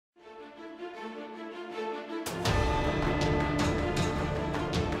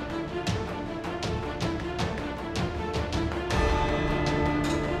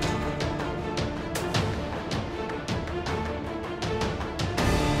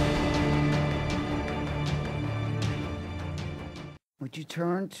Would you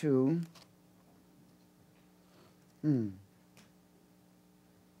turn to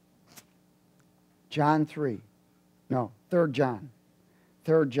John 3? No, 3 John.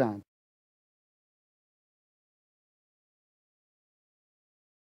 3 John.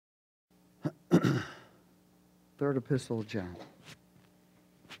 Third epistle of John.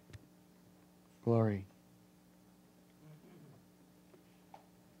 Glory.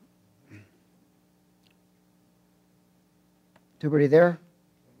 Everybody there?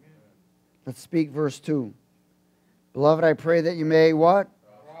 Let's speak verse 2. Beloved, I pray that you may what?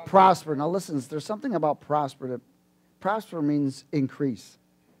 Prosper. Now listen, there's something about prosper. Prosper means increase.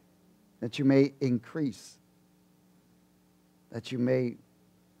 That you may increase. That you may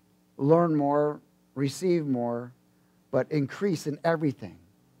learn more, receive more, but increase in everything.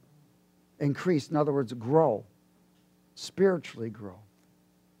 Increase, in other words, grow. Spiritually grow.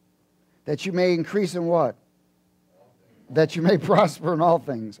 That you may increase in what? That you may prosper in all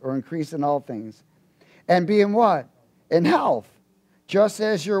things, or increase in all things. And be in what? In health. Just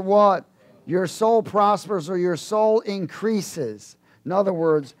as your what? Your soul prospers, or your soul increases. In other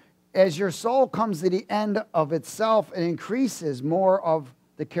words, as your soul comes to the end of itself and increases more of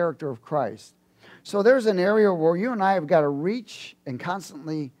the character of Christ. So there's an area where you and I have got to reach and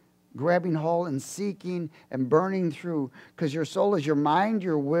constantly grabbing hold and seeking and burning through, because your soul is your mind,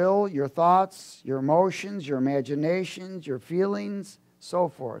 your will, your thoughts, your emotions, your imaginations, your feelings, so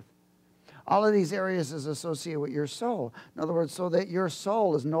forth. All of these areas is associated with your soul. In other words, so that your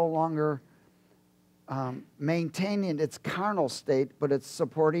soul is no longer maintaining its carnal state, but it's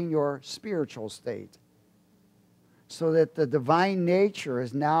supporting your spiritual state. So that the divine nature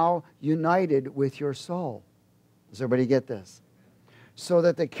is now united with your soul. Does everybody get this? So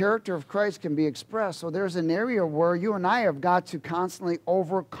that the character of Christ can be expressed. So there's an area where you and I have got to constantly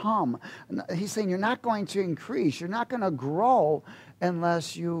overcome. He's saying you're not going to increase. You're not going to grow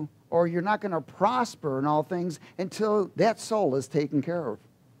unless you, or you're not going to prosper in all things until that soul is taken care of.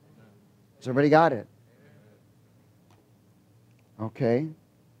 Has everybody got it? Okay.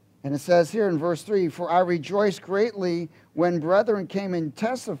 And it says here in verse 3, for I rejoiced greatly when brethren came and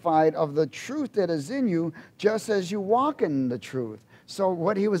testified of the truth that is in you, just as you walk in the truth. So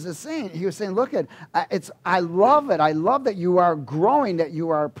what he was saying, look I love it. I love that you are growing, that you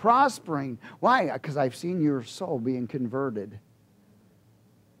are prospering. Why? Because I've seen your soul being converted.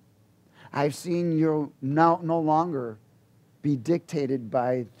 I've seen you no longer be dictated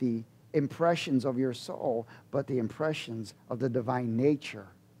by the impressions of your soul, but the impressions of the divine nature,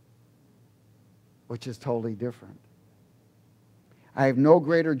 which is totally different. I have no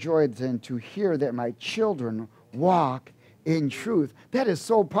greater joy than to hear that my children walk in truth. That is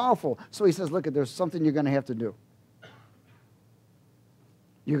so powerful. So he says, look, there's something you're going to have to do.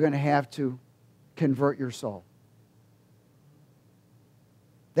 You're going to have to convert your soul.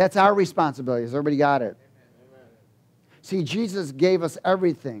 That's our responsibility. Has everybody got it? Amen. See, Jesus gave us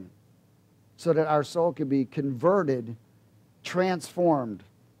everything so that our soul could be converted, transformed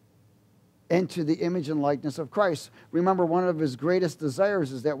into the image and likeness of Christ. Remember, one of his greatest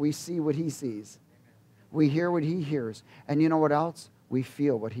desires is that we see what he sees. We hear what he hears. And you know what else? We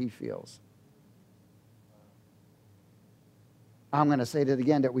feel what he feels. I'm going to say that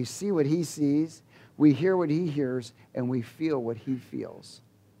again, that we see what he sees, we hear what he hears, and we feel what he feels.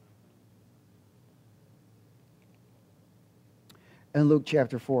 In Luke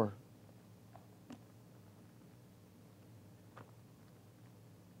chapter 4.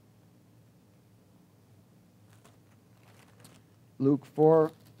 Luke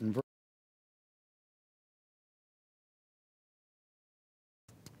 4 and verse.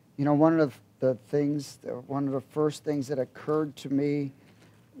 You know, one of the first things that occurred to me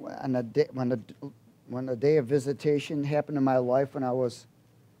when a day of visitation happened in my life, when I was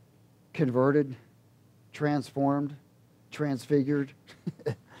converted, transformed, transfigured,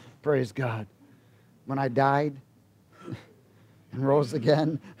 praise God, when I died and rose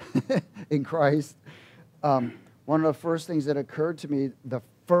again in Christ, one of the first things that occurred to me, the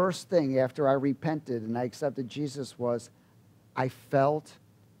first thing after I repented and I accepted Jesus, was I felt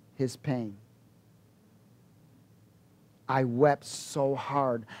his pain. I wept so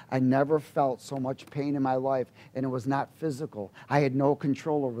hard. I never felt so much pain in my life, and it was not physical. I had no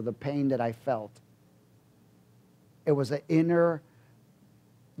control over the pain that I felt. It was an inner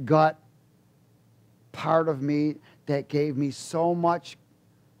gut part of me that gave me so much.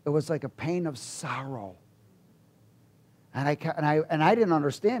 It was like a pain of sorrow. And I didn't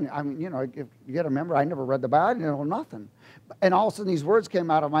understand. I mean, you know, you got to remember, I never read the Bible. I didn't know nothing. And all of a sudden, these words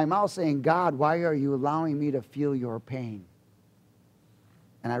came out of my mouth saying, God, why are you allowing me to feel your pain?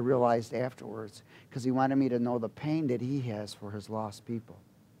 And I realized afterwards, because he wanted me to know the pain that he has for his lost people.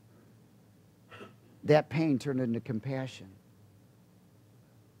 That pain turned into compassion.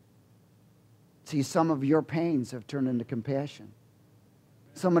 See, some of your pains have turned into compassion.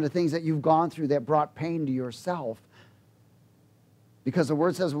 Some of the things that you've gone through that brought pain to yourself. Because the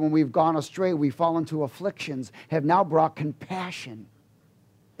word says when we've gone astray, we fall into afflictions, have now brought compassion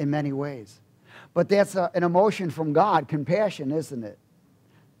in many ways. But that's an emotion from God, compassion, isn't it?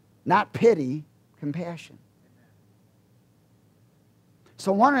 Not pity, compassion.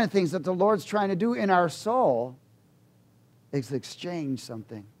 So one of the things that the Lord's trying to do in our soul is exchange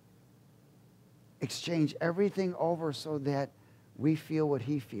something. Exchange everything over so that we feel what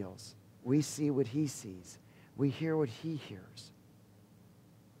he feels. We see what he sees. We hear what he hears.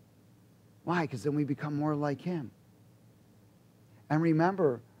 Why? Because then we become more like him. And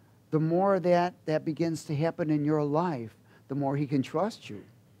remember, the more that begins to happen in your life, the more he can trust you.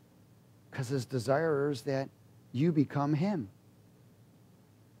 Because his desire is that you become him.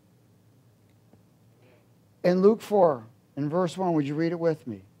 In Luke 4, in verse 1, would you read it with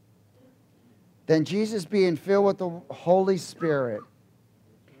me? Then Jesus, being filled with the Holy Spirit,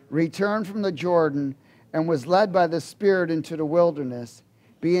 returned from the Jordan and was led by the Spirit into the wilderness,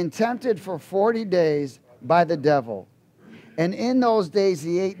 being tempted for 40 days by the devil. And in those days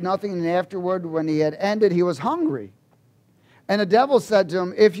he ate nothing, and afterward, when he had ended, he was hungry. And the devil said to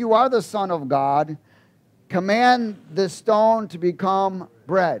him, if you are the Son of God, command this stone to become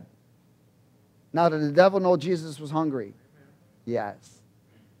bread. Now, did the devil know Jesus was hungry? Yes.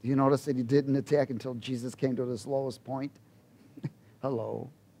 Do you notice that he didn't attack until Jesus came to this lowest point? Hello.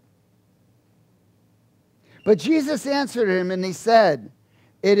 But Jesus answered him and he said,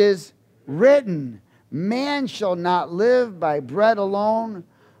 it is written, man shall not live by bread alone,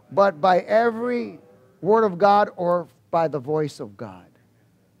 but by every word of God or by the voice of God.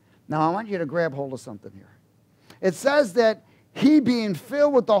 Now, I want you to grab hold of something here. It says that he, being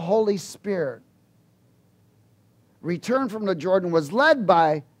filled with the Holy Spirit, returned from the Jordan, was led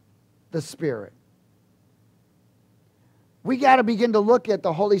by the Spirit. We got to begin to look at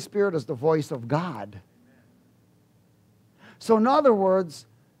the Holy Spirit as the voice of God. So in other words,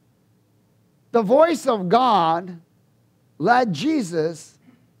 the voice of God led Jesus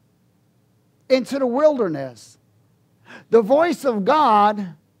into the wilderness. The voice of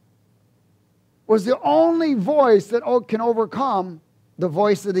God was the only voice that can overcome the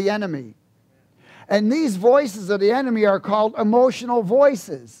voice of the enemy. And these voices of the enemy are called emotional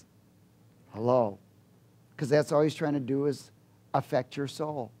voices. Hello. Because that's all he's trying to do is affect your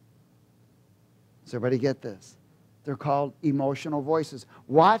soul. Does everybody get this? They're called emotional voices.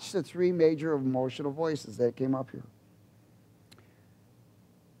 Watch the three major emotional voices that came up here.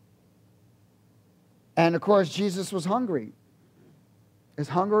 And of course, Jesus was hungry. Is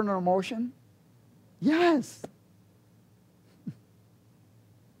hunger an emotion? Yes.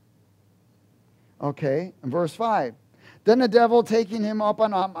 Okay, in verse 5. Then the devil, taking him up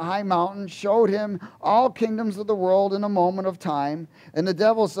on a high mountain, showed him all kingdoms of the world in a moment of time. And the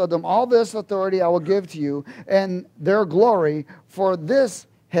devil said to him, all this authority I will give to you, and their glory, for this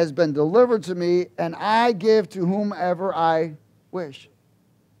has been delivered to me, and I give to whomever I wish.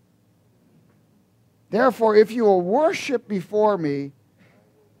 Therefore, if you will worship before me,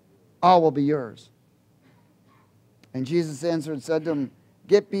 all will be yours. And Jesus answered and said to him,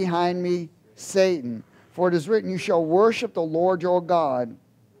 get behind me, Satan. For it is written, you shall worship the Lord your God,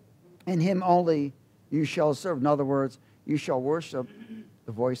 and him only you shall serve. In other words, you shall worship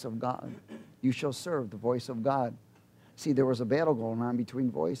the voice of God. You shall serve the voice of God. See, there was a battle going on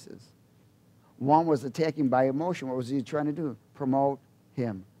between voices. One was attacking by emotion. What was he trying to do? Promote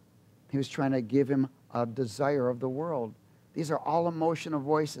him. He was trying to give him a desire of the world. These are all emotional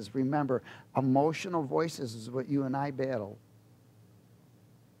voices. Remember, emotional voices is what you and I battle.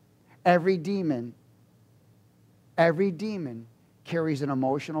 Every demon carries an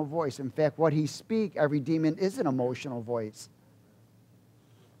emotional voice. In fact, what he speaks, every demon is an emotional voice.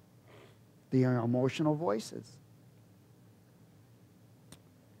 They are emotional voices.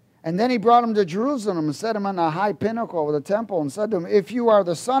 And then he brought him to Jerusalem and set him on a high pinnacle of the temple and said to him, if you are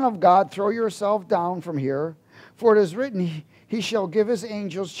the Son of God, throw yourself down from here. For it is written, he shall give his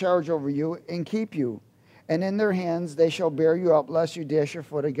angels charge over you and keep you. And in their hands they shall bear you up, lest you dash your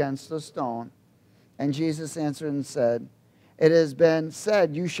foot against a stone. And Jesus answered and said, it has been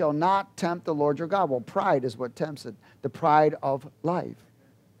said, you shall not tempt the Lord your God. Well, pride is what tempts it. The pride of life,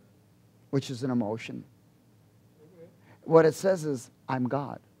 which is an emotion. What it says is, I'm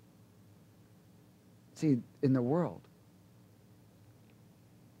God. See, in the world.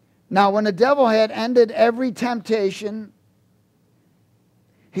 Now, when the devil had ended every temptation,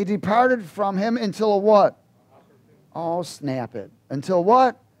 He departed from him until a what? Oh, snap it. Until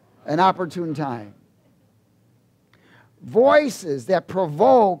what? An opportune time. Voices that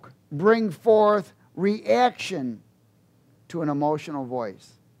provoke bring forth reaction to an emotional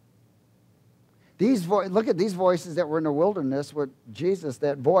voice. Look at these voices that were in the wilderness with Jesus,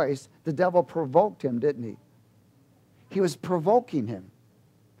 that voice. The devil provoked him, didn't he? He was provoking him.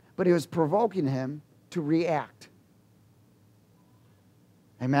 But he was provoking him to react.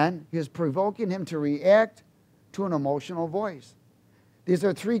 Amen? He was provoking him to react to an emotional voice. These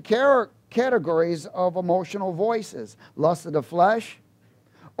are three categories of emotional voices. Lust of the flesh,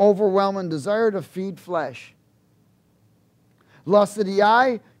 overwhelming desire to feed flesh. Lust of the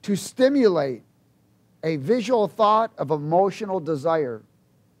eye, to stimulate a visual thought of emotional desire.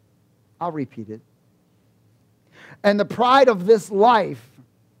 I'll repeat it. And the pride of this life,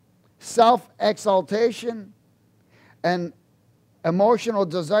 self-exaltation and emotional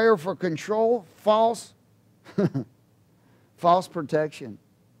desire for control, false protection.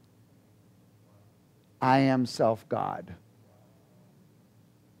 I am self-God.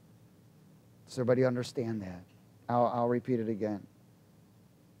 Does everybody understand that? I'll repeat it again.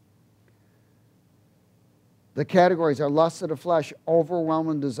 The categories are lust of the flesh,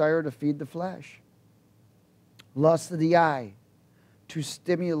 overwhelming desire to feed the flesh. Lust of the eye, to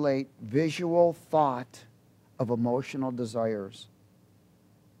stimulate visual thought of emotional desires.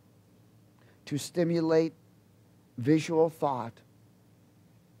 To stimulate visual thought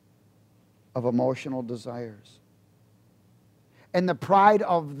of emotional desires. And the pride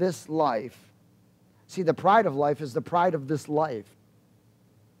of this life. See, the pride of life is the pride of this life.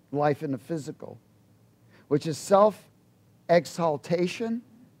 Life in the physical. Which is self-exaltation.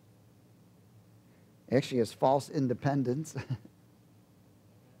 Actually, is false independence.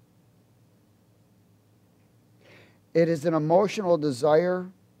 It is an emotional desire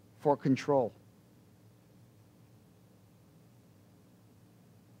for control.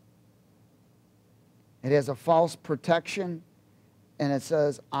 It has a false protection, and it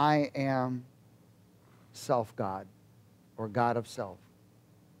says, I am self-God, or God of self.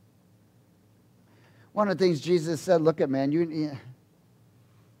 One of the things Jesus said, look at man,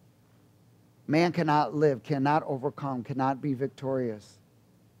 man cannot live, cannot overcome, cannot be victorious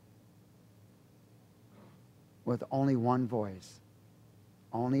with only one voice.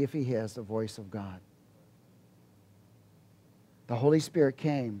 Only if he has the voice of God. The Holy Spirit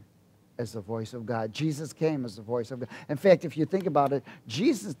came as the voice of God. Jesus came as the voice of God. In fact, if you think about it,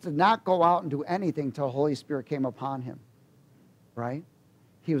 Jesus did not go out and do anything until the Holy Spirit came upon him. Right?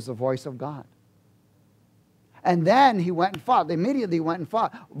 He was the voice of God. And then he went and fought. Immediately went and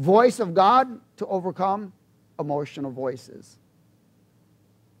fought. Voice of God to overcome emotional voices.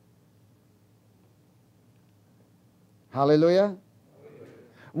 Hallelujah.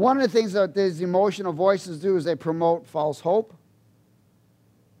 One of the things that these emotional voices do is they promote false hope,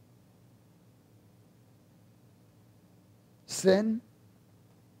 sin,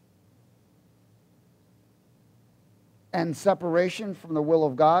 and separation from the will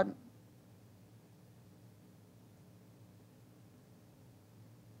of God.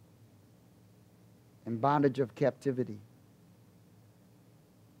 And bondage of captivity.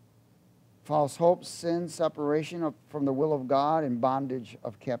 False hope, sin, separation from the will of God, and bondage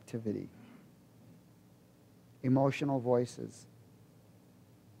of captivity. Emotional voices.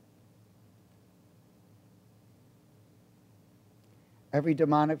 Every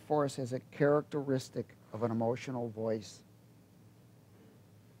demonic force has a characteristic of an emotional voice.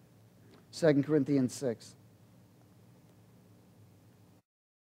 2 Corinthians 6.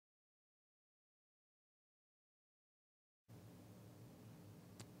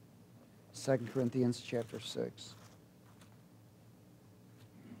 2 Corinthians chapter 6.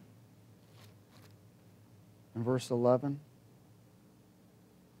 And verse 11.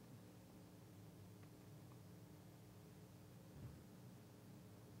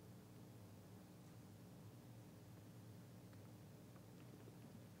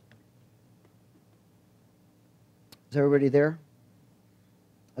 Is everybody there?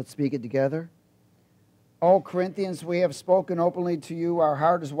 Let's speak it together. O Corinthians, we have spoken openly to you. Our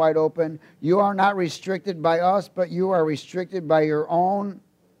heart is wide open. You are not restricted by us, but you are restricted by your own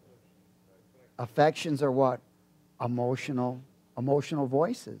affections or what? Emotional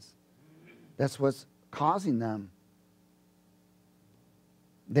voices. That's what's causing them.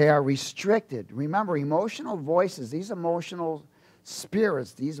 They are restricted. Remember, emotional voices, these emotional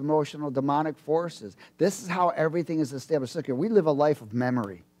spirits, these emotional demonic forces, this is how everything is established. Look here, we live a life of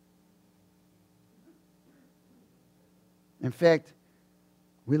memory. In fact,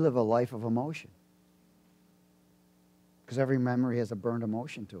 we live a life of emotion. Because every memory has a burned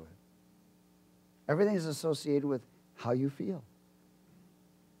emotion to it. Everything is associated with how you feel.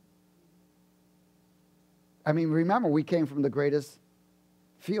 I mean, remember, we came from the greatest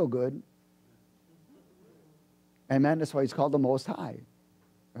feel-good. Amen? That's why he's called the Most High,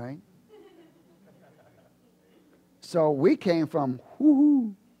 right? So we came from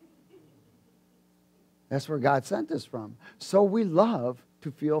whoo-hoo. That's where God sent us from. So we love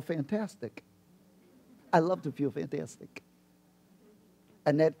to feel fantastic. I love to feel fantastic.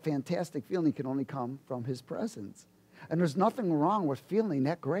 And that fantastic feeling can only come from his presence. And there's nothing wrong with feeling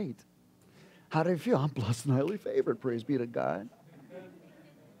that great. How do you feel? I'm blessed and highly favored, praise be to God.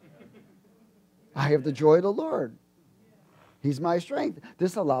 I have the joy of the Lord. He's my strength.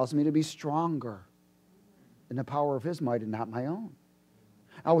 This allows me to be stronger in the power of his might and not my own.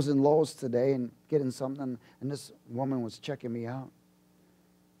 I was in Lowe's today and getting something, and this woman was checking me out.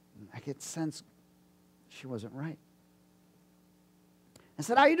 I get sense she wasn't right. I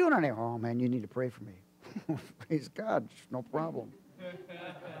said, how you doing today? Oh, man, you need to pray for me. Praise God, no problem.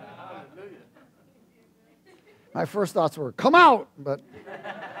 My first thoughts were, come out, but...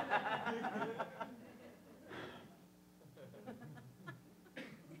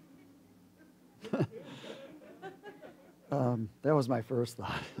 that was my first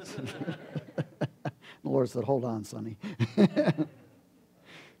thought. The Lord said, hold on, Sonny.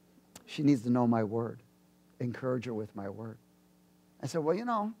 She needs to know my word. Encourage her with my word. I said, well, you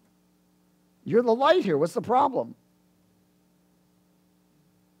know, you're the light here. What's the problem?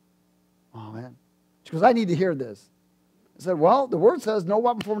 Oh, man. She goes, I need to hear this. I said, well, the word says, no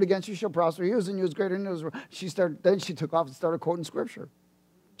weapon formed against you shall prosper. He was in you is greater than you. Then she took off and started quoting scripture.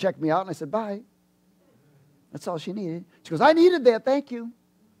 Checked me out, and I said, bye. That's all she needed. She goes, I needed that, thank you.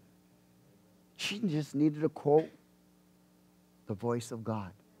 She just needed to quote the voice of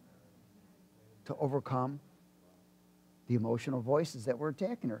God to overcome the emotional voices that were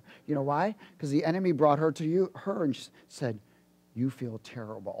attacking her. You know why? Because the enemy brought her to her and said, you feel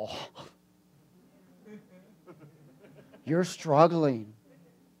terrible. You're struggling.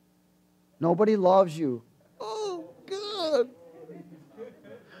 Nobody loves you. Oh, God.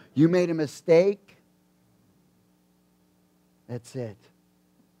 You made a mistake. That's it.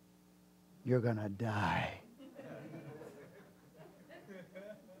 You're going to die.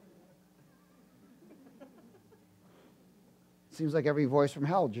 Seems like every voice from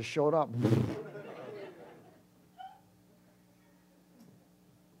hell just showed up.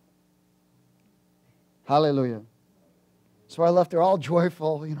 Hallelujah. So I left her all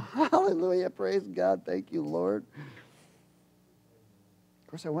joyful, hallelujah, praise God, thank you, Lord. Of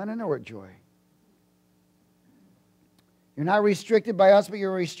course, I went in there with joy. You're not restricted by us, but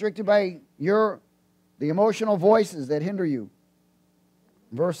you're restricted by the emotional voices that hinder you.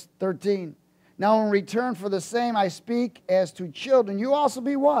 Verse 13. Now in return for the same I speak as to children. You also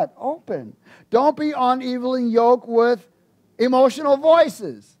be what? Open. Don't be unevenly yoked with emotional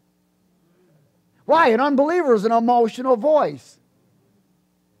voices. Why? An unbeliever is an emotional voice.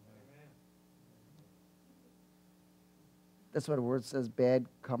 That's what the word says, bad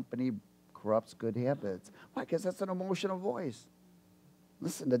company corrupts good habits. Why? Because that's an emotional voice.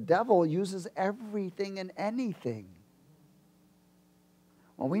 Listen, the devil uses everything and anything.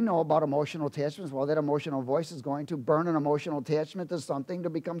 Well, we know about emotional attachments. Well, that emotional voice is going to burn an emotional attachment to something that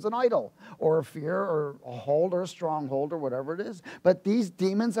becomes an idol or a fear or a hold or a stronghold or whatever it is. But these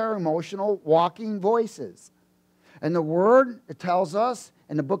demons are emotional walking voices. And the word, it tells us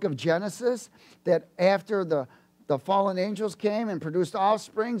in the book of Genesis that after the fallen angels came and produced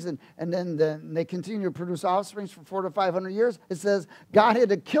offsprings, and then they continued to produce offsprings for 400 to 500 years. It says God had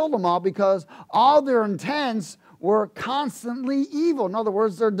to kill them all because all their intents were constantly evil. In other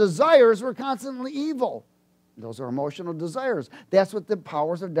words, their desires were constantly evil. Those are emotional desires. That's what the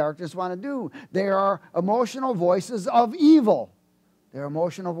powers of darkness want to do. They are emotional voices of evil. They're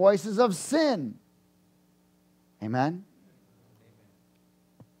emotional voices of sin. Amen?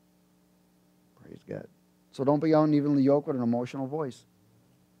 Praise God. So don't be unevenly yoked with an emotional voice.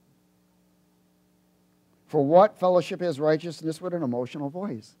 For what fellowship has righteousness with an emotional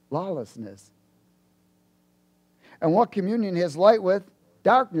voice? Lawlessness. And what communion has light with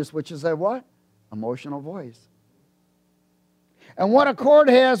darkness, which is a what? Emotional voice. And what accord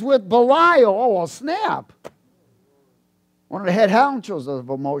has with Belial? Oh, well, snap. One of the head honchos of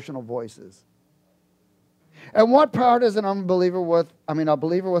emotional voices. And what part is a believer with an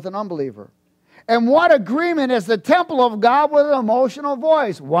unbeliever? And what agreement is the temple of God with an emotional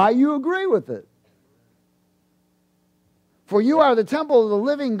voice? Why you agree with it? For you are the temple of the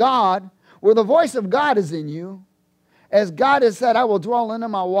living God, where the voice of God is in you. As God has said, I will dwell in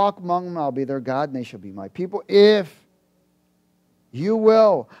them, I'll walk among them, I'll be their God, and they shall be my people. If You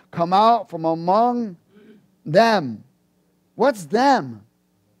will come out from among them. What's them?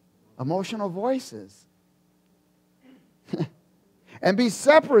 Emotional voices. And be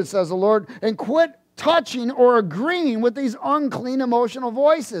separate, says the Lord, and quit touching or agreeing with these unclean emotional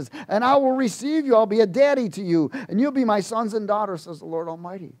voices. And I will receive you. I'll be a daddy to you. And you'll be my sons and daughters, says the Lord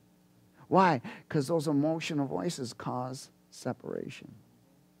Almighty. Why? Because those emotional voices cause separation.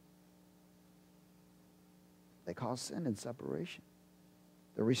 They cause sin and separation.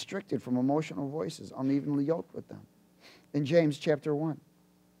 They're restricted from emotional voices, unevenly yoked with them. In James chapter 1.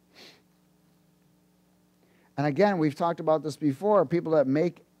 And again, we've talked about this before, people that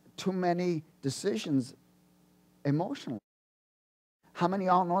make too many decisions emotionally. How many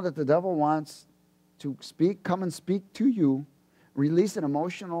all know that the devil wants to come and speak to you, release an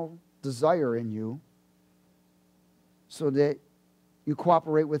emotional desire in you so that you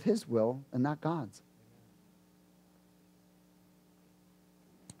cooperate with his will and not God's?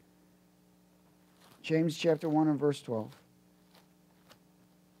 James chapter 1 and verse 12.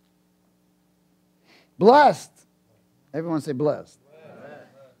 Blessed. Everyone say blessed.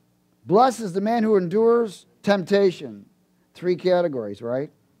 Blessed is the man who endures temptation. 3 categories,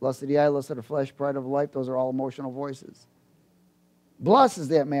 right? Lust of the eye, lust of the flesh, pride of life. Those are all emotional voices. Blessed is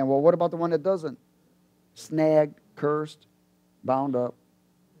that man. Well, what about the one that doesn't? Snagged, cursed, bound up.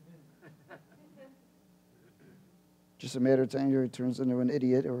 Just a matter of time he turns into an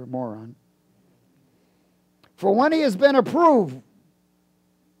idiot or a moron. For when he has been approved,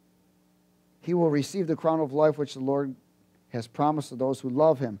 he will receive the crown of life which the Lord has promised to those who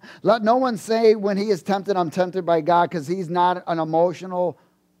love him. Let no one say when he is tempted, I'm tempted by God, because he's not an emotional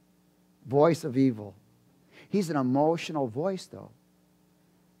voice of evil. He's an emotional voice, though.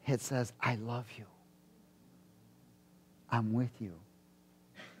 It says, I love you. I'm with you.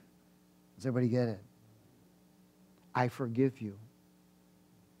 Does everybody get it? I forgive you.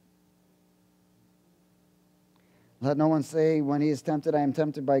 Let no one say when he is tempted, I am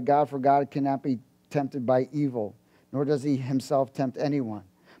tempted by God, for God cannot be tempted by evil, nor does he himself tempt anyone.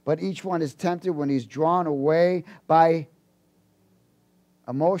 But each one is tempted when he's drawn away by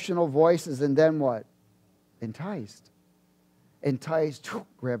emotional voices, and then what? Enticed. Enticed,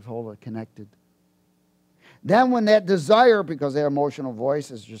 grabbed hold of, connected. Then when that desire, because their emotional voice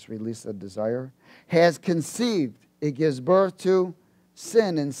has just released the desire, has conceived, it gives birth to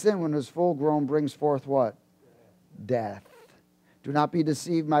sin. And sin, when it's full grown, brings forth what? Death. Do not be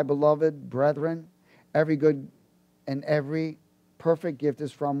deceived, my beloved brethren. Every good and every perfect gift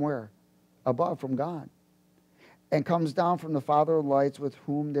is from where? Above, from God. And comes down from the Father of lights, with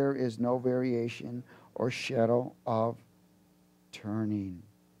whom there is no variation or shadow of turning.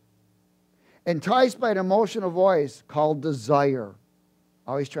 Enticed by an emotional voice called desire.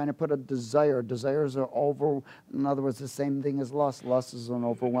 Always trying to put a desire. Desires are in other words, the same thing as lust. Lust is an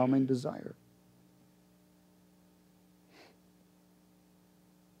overwhelming desire.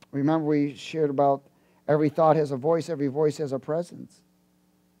 Remember, we shared about every thought has a voice, every voice has a presence.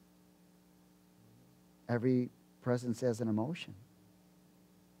 Every presence has an emotion.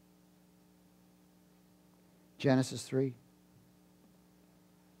 Genesis 3.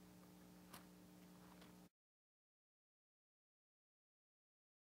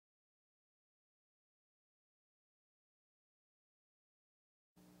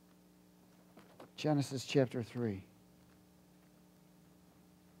 Genesis chapter 3.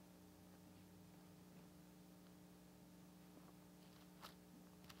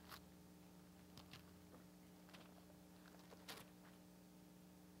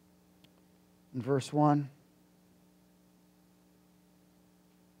 In verse 1,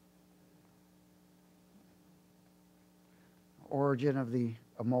 origin of the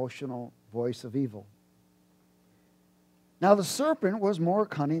emotional voice of evil. Now the serpent was more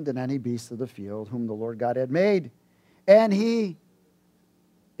cunning than any beast of the field whom the Lord God had made. And he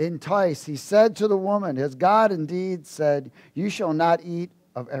enticed, he said to the woman, has God indeed said, you shall not eat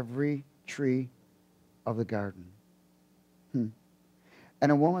of every tree of the garden? And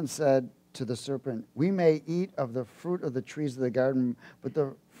a woman said to the serpent, we may eat of the fruit of the trees of the garden, but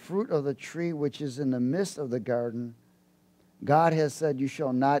the fruit of the tree which is in the midst of the garden, God has said, you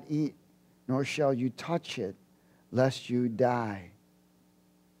shall not eat, nor shall you touch it, lest you die.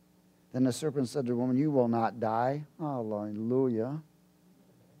 Then the serpent said to the woman, you will not die. Hallelujah.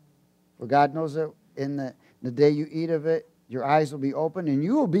 For God knows that in the day you eat of it, your eyes will be open, and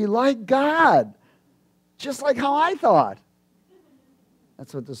you will be like God. Just like how I thought.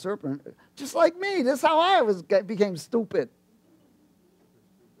 That's what the serpent, just like me. That's how I became stupid.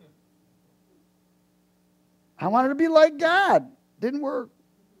 I wanted to be like God. Didn't work.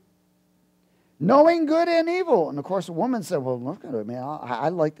 Knowing good and evil. And of course, the woman said, well, look at it, man. I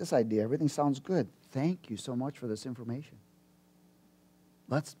like this idea. Everything sounds good. Thank you so much for this information.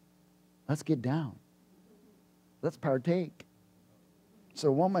 Let's get down. Let's partake. So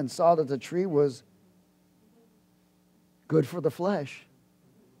the woman saw that the tree was good for the flesh,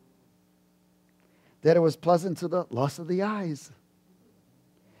 that it was pleasant to the lust of the eyes,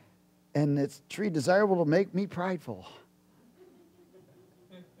 and its tree desirable to make me prideful.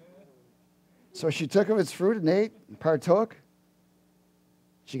 So she took of its fruit and ate and partook.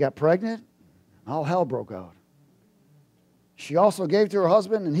 She got pregnant. All hell broke out. She also gave to her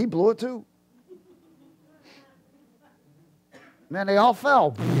husband, and he blew it too. Man, they all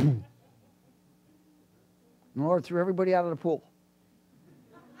fell. And the Lord threw everybody out of the pool.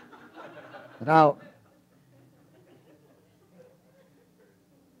 And out.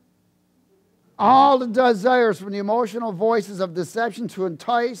 All the desires from the emotional voices of deception to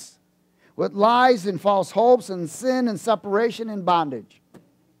entice with lies and false hopes and sin and separation and bondage.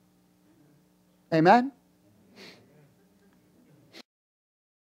 Amen?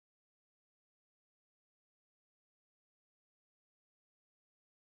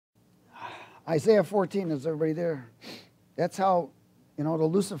 Isaiah 14, is everybody there? That's how, the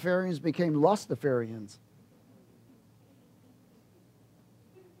Luciferians became Lustafarians.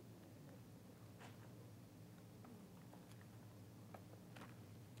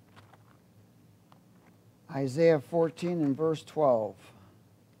 Isaiah 14 and verse 12.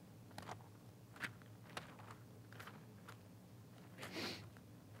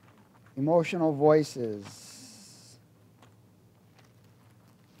 Emotional voices.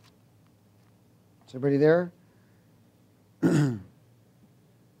 Is everybody there?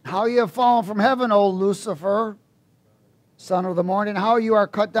 How you have fallen from heaven, O Lucifer, son of the morning. How you are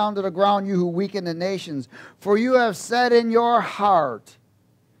cut down to the ground, you who weaken the nations. For you have said in your heart,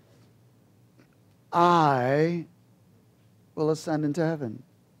 I will ascend into heaven.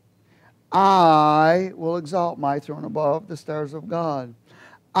 I will exalt my throne above the stars of God.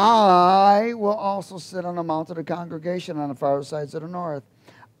 I will also sit on the mount of the congregation on the far sides of the north.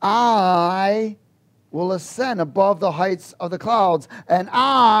 I will ascend above the heights of the clouds, and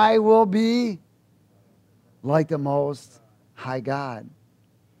I will be like the Most High God.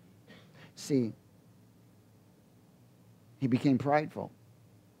 See, he became prideful.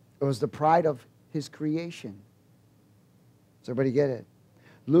 It was the pride of his creation. Does everybody get it?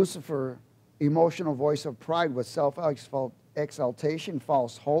 Lucifer, emotional voice of pride with self-exaltation,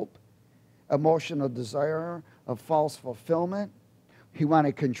 false hope, emotional desire of false fulfillment. He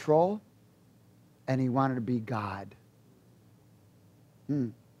wanted control, and he wanted to be God.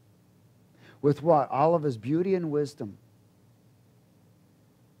 With what? All of his beauty and wisdom.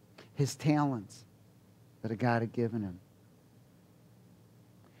 His talents that God had given him.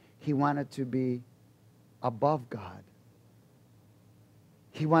 He wanted to be above God.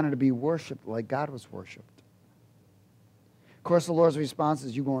 He wanted to be worshipped like God was worshipped. Of course, the Lord's response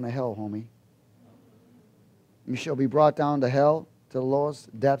is, you going to hell, homie. You shall be brought down to hell, to the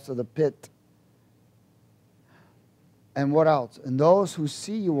lowest depths of the pit. And what else? And those who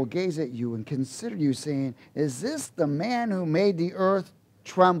see you will gaze at you and consider you, saying, is this the man who made the earth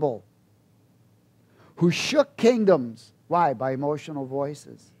tremble? Who shook kingdoms? Why? By emotional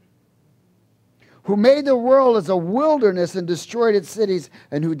voices. Who made the world as a wilderness and destroyed its cities,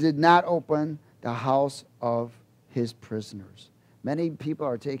 and who did not open the house of his prisoners. Many people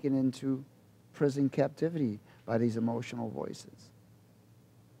are taken into prison captivity by these emotional voices.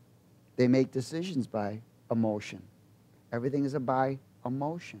 They make decisions by emotion. Everything is by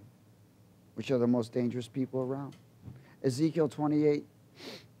emotion, which are the most dangerous people around. Ezekiel 28.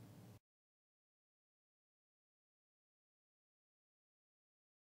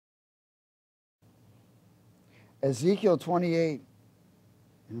 Ezekiel 28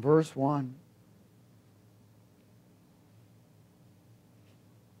 in verse 1.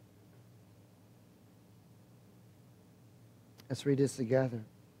 Let's read this together.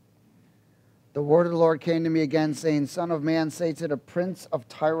 The word of the Lord came to me again, saying, Son of man, say to the prince of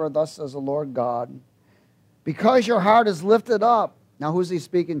Tyre, thus says the Lord God, because your heart is lifted up. Now, who's he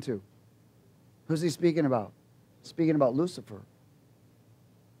speaking to? Who's he speaking about? Speaking about Lucifer.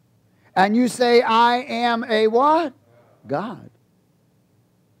 And you say, I am a what? God.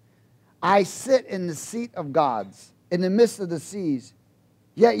 I sit in the seat of gods, in the midst of the seas.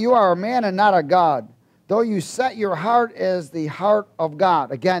 Yet you are a man and not a God, though you set your heart as the heart of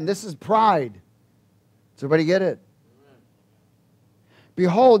God. Again, this is pride. Does everybody get it? Amen.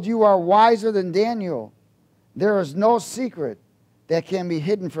 Behold, you are wiser than Daniel. There is no secret that can be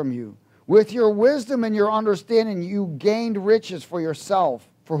hidden from you. With your wisdom and your understanding, you gained riches for yourself.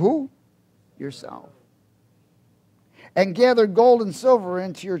 For who? yourself. And gathered gold and silver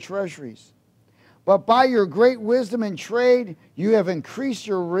into your treasuries. But by your great wisdom in trade, you have increased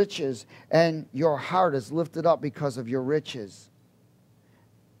your riches, and your heart is lifted up because of your riches.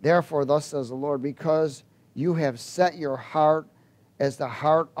 Therefore, thus says the Lord, because you have set your heart as the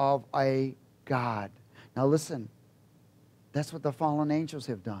heart of a god. Now listen, that's what the fallen angels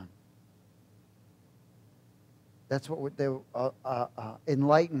have done. That's what the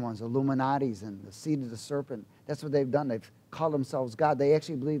enlightened ones, Illuminatis and the seed of the serpent, that's what they've done. They've called themselves God. They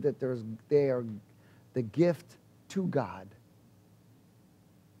actually believe that they are the gift to God.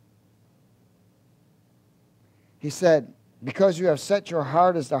 He said, because you have set your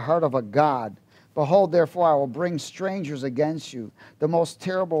heart as the heart of a god, behold, therefore, I will bring strangers against you, the most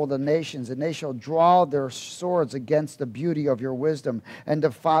terrible of the nations, and they shall draw their swords against the beauty of your wisdom and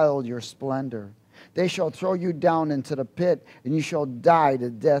defile your splendor. They shall throw you down into the pit, and you shall die the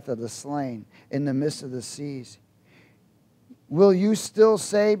death of the slain in the midst of the seas. Will you still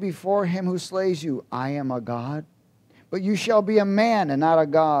say before him who slays you, I am a god? But you shall be a man and not a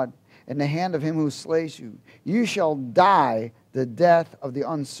god in the hand of him who slays you. You shall die the death of the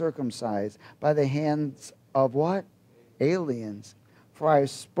uncircumcised by the hands of what? Aliens. For I have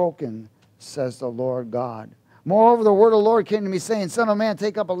spoken, says the Lord God. Moreover, the word of the Lord came to me, saying, Son of man,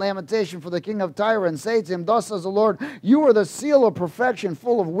 take up a lamentation for the king of Tyre, and say to him, Thus says the Lord, you are the seal of perfection,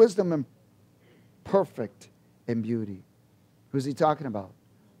 full of wisdom and perfect in beauty. Who's he talking about?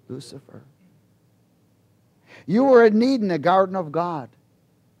 Lucifer. You were in need in the garden of God.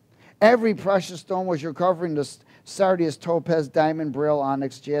 Every precious stone was your covering, the sardius, topaz, diamond, beryl,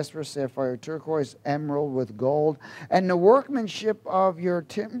 onyx, jasper, sapphire, turquoise, emerald with gold. And the workmanship of your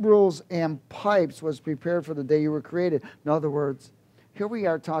timbrels and pipes was prepared for the day you were created. In other words, here we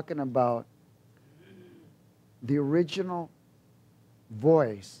are talking about the original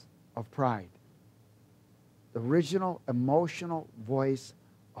voice of pride. The original emotional voice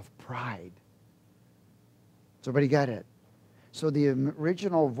of pride. Does everybody get it? So the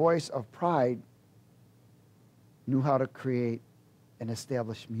original voice of pride knew how to create and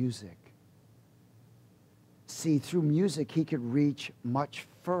establish music. See, through music, he could reach much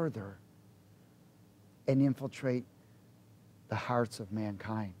further and infiltrate the hearts of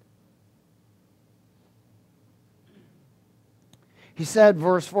mankind. He said,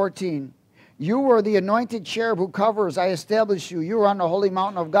 verse 14, you were the anointed cherub who covers. I established you. You were on the holy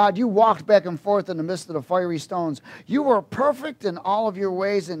mountain of God. You walked back and forth in the midst of the fiery stones. You were perfect in all of your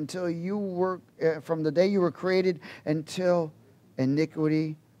ways until you were, from the day you were created until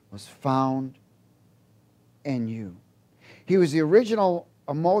iniquity was found in you. He was the original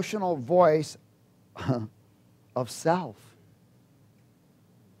emotional voice of self,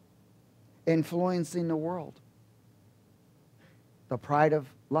 influencing the world. The pride of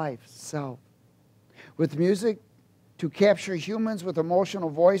life, self. With music to capture humans with emotional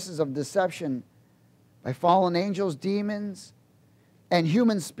voices of deception by fallen angels, demons, and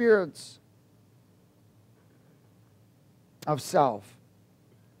human spirits of self.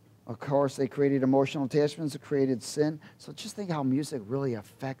 Of course, they created emotional attachments, created sin. So just think how music really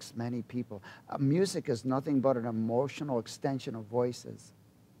affects many people. Music is nothing but an emotional extension of voices.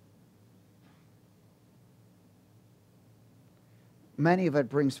 Many of it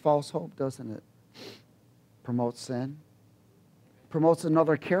brings false hope, doesn't it? Promotes sin. Promotes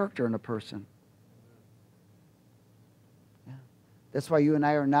another character in a person. Yeah. That's why you and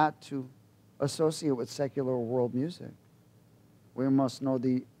I are not to associate with secular world music. We must know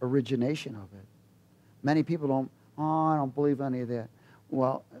the origination of it. Many people don't, I don't believe any of that.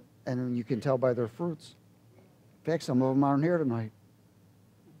 Well, and you can tell by their fruits. In fact, some of them aren't here tonight.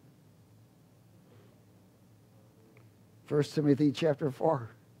 1 Timothy chapter 4.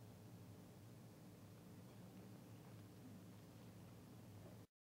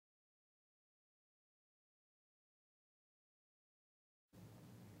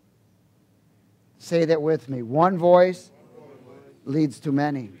 Say that with me. One voice leads to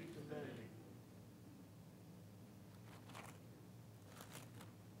many.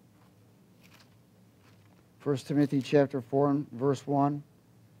 First Timothy chapter 4 and verse 1.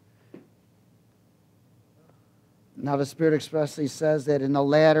 Now the Spirit expressly says that in the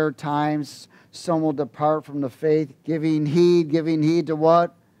latter times some will depart from the faith, giving heed to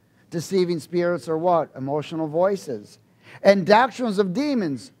what? Deceiving spirits or what? Emotional voices. And doctrines of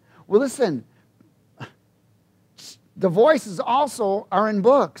demons. Well, listen. The voices also are in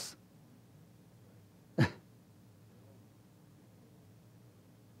books.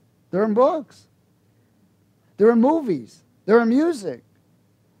 They're in books. They're in movies. They're in music.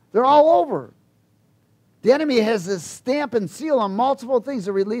 They're all over. The enemy has this stamp and seal on multiple things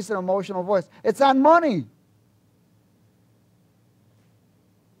to release an emotional voice. It's on money.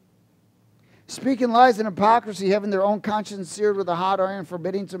 Speaking lies and hypocrisy, having their own conscience seared with a hot iron,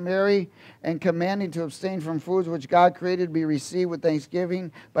 forbidding to marry, and commanding to abstain from foods which God created to be received with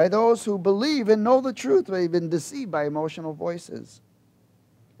thanksgiving by those who believe and know the truth, but have been deceived by emotional voices.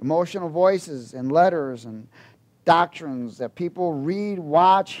 Emotional voices and letters and doctrines that people read,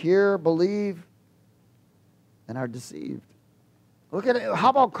 watch, hear, believe, and are deceived. Look at it. How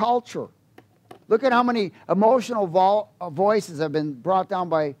about culture? Look at how many emotional voices have been brought down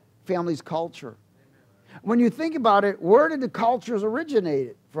by family's culture. When you think about it, where did the cultures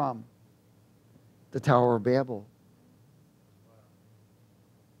originate from? The Tower of Babel.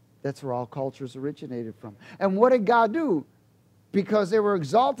 That's where all cultures originated from. And what did God do? Because they were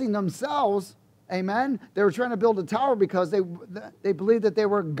exalting themselves, amen? They were trying to build a tower because they believed that they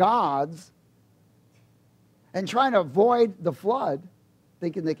were gods and trying to avoid the flood,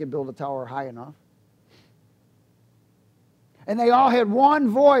 thinking they could build a tower high enough. And they all had one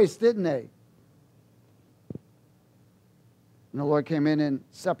voice, didn't they? And the Lord came in and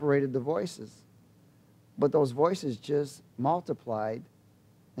separated the voices. But those voices just multiplied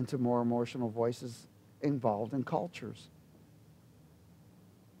into more emotional voices involved in cultures.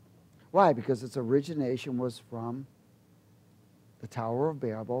 Why? Because its origination was from the Tower of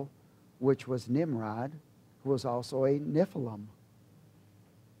Babel, which was Nimrod, who was also a Nephilim.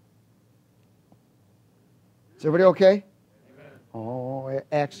 Is everybody okay? Oh,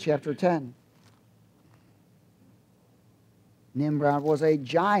 Acts chapter 10. Nimrod was a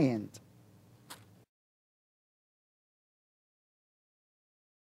giant.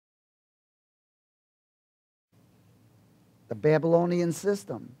 The Babylonian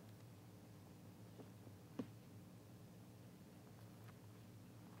system.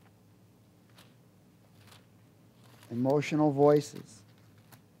 Emotional voices.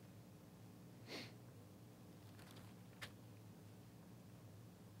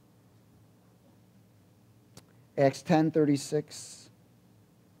 Acts 10:36.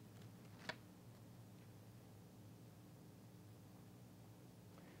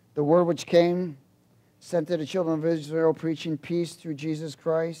 The word which came, sent to the children of Israel, preaching peace through Jesus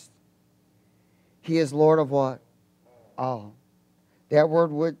Christ. He is Lord of what? All. That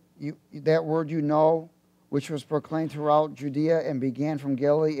word you know, which was proclaimed throughout Judea and began from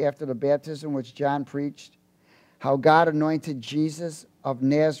Galilee after the baptism which John preached, how God anointed Jesus of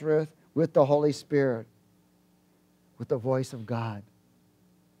Nazareth with the Holy Spirit, with the voice of God,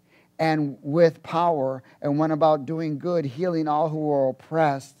 and with power, and went about doing good, healing all who were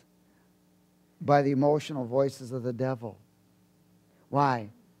oppressed by the emotional voices of the devil. Why?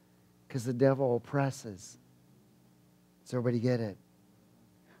 Because the devil oppresses. Does everybody get it?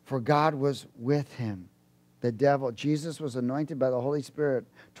 For God was with him. The devil, Jesus was anointed by the Holy Spirit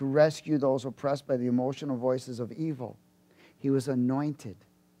to rescue those oppressed by the emotional voices of evil. He was anointed.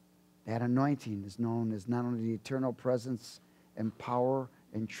 That anointing is known as not only the eternal presence and power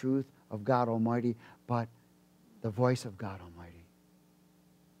and truth of God Almighty, but the voice of God Almighty.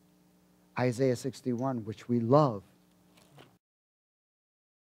 Isaiah 61, which we love.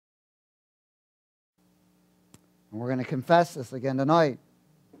 And we're going to confess this again tonight.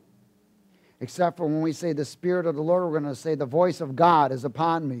 Except for when we say the Spirit of the Lord, we're going to say the voice of God is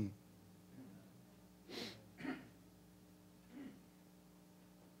upon me.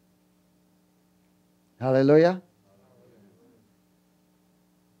 Hallelujah.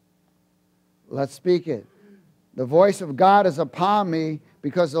 Let's speak it. The voice of God is upon me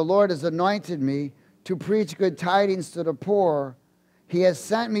because the Lord has anointed me to preach good tidings to the poor. He has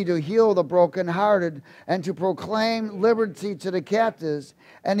sent me to heal the brokenhearted and to proclaim liberty to the captives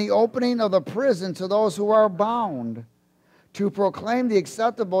and the opening of the prison to those who are bound, to proclaim the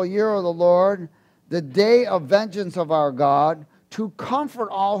acceptable year of the Lord, the day of vengeance of our God, to comfort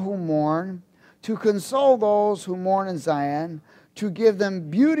all who mourn, to console those who mourn in Zion, to give them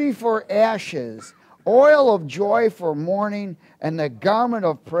beauty for ashes, oil of joy for mourning, and the garment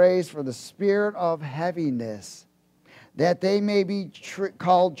of praise for the spirit of heaviness, that they may be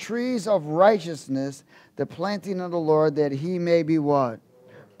called trees of righteousness, the planting of the Lord, that he may be what?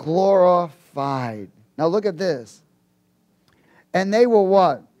 Glorified. Now look at this. And they will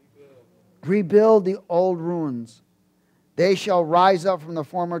what? Rebuild the old ruins. They shall rise up from the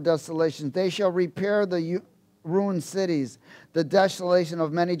former desolations. They shall repair the ruined cities, the desolation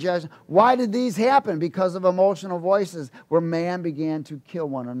of many generations. Why did these happen? Because of emotional voices where man began to kill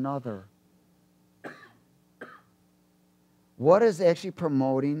one another. What is actually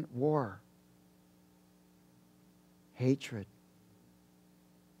promoting war? Hatred.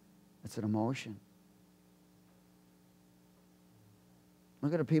 It's an emotion.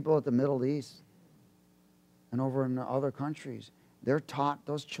 Look at the people at the Middle East and over in the other countries. They're taught,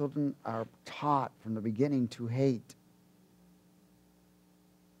 those children are taught from the beginning to hate.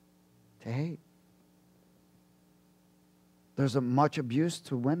 To hate. There's much abuse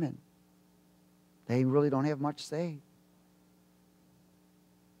to women. They really don't have much say.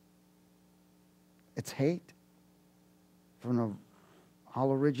 It's hate.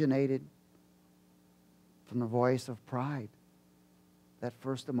 All originated from the voice of pride. That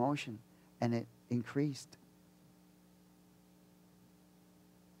first emotion. And it increased.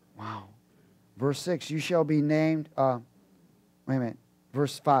 Wow. Verse 6, you shall be named, wait a minute.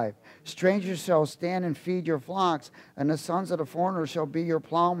 Verse 5, strangers shall stand and feed your flocks, and the sons of the foreigners shall be your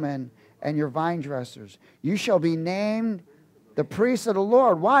plowmen and your vine dressers. You shall be named the priests of the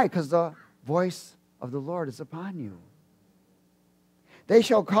Lord. Why? Because the voice of the Lord is upon you. They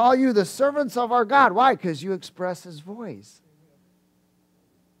shall call you the servants of our God. Why? Because you express His voice.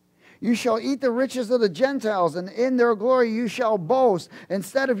 You shall eat the riches of the Gentiles, and in their glory you shall boast.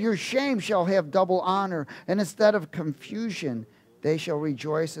 Instead of your shame shall have double honor, and instead of confusion they shall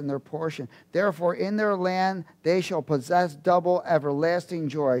rejoice in their portion. Therefore in their land they shall possess double, everlasting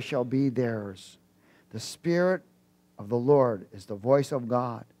joy shall be theirs. The Spirit of the Lord is the voice of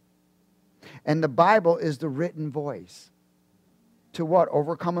God. And the Bible is the written voice. To what?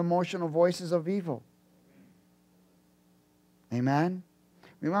 Overcome emotional voices of evil. Amen?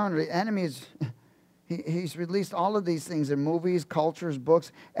 Remember, the enemy is, he's released all of these things in movies, cultures,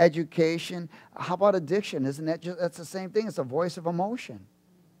 books, education. How about addiction? Isn't that just, that's the same thing? It's a voice of emotion.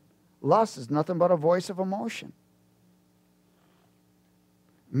 Lust is nothing but a voice of emotion.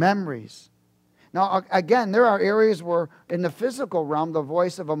 Memories. Now, again, there are areas where in the physical realm, the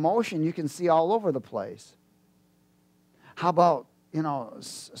voice of emotion you can see all over the place. How about,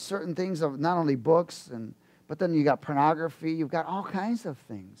 certain things of not only books but then you got pornography, you've got all kinds of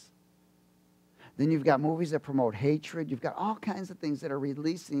things. Then you've got movies that promote hatred. You've got all kinds of things that are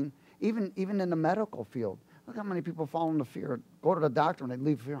releasing, even in the medical field. Look how many people fall into fear. Go to the doctor and they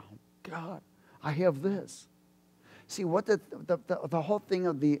leave fear. Oh, God, I have this. See, what the whole thing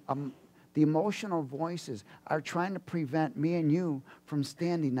of the emotional voices are trying to prevent me and you from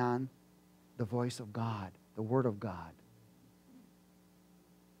standing on the voice of God, the Word of God.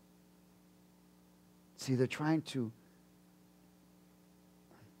 See, they're trying to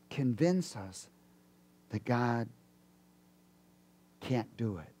convince us that God can't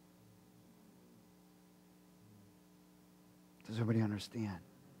do it. Does everybody understand?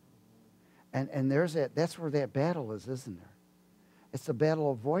 And there's that's where that battle is, isn't there? It's a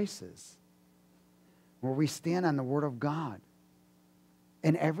battle of voices where we stand on the Word of God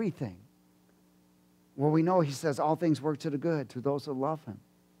in everything. Where we know He says all things work to the good to those who love Him.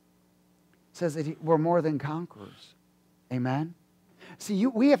 Says that we're more than conquerors. Amen? See,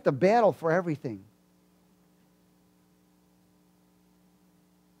 we have to battle for everything.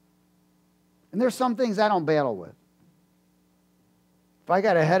 And there's some things I don't battle with. If I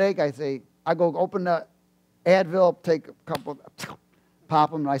got a headache, I go open the Advil, take a couple,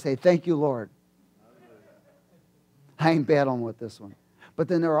 pop them, and I say, thank you, Lord. I ain't battling with this one. But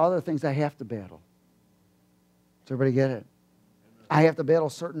then there are other things I have to battle. Does everybody get it? I have to battle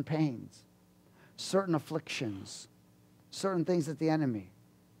certain pains, certain afflictions, certain things at the enemy.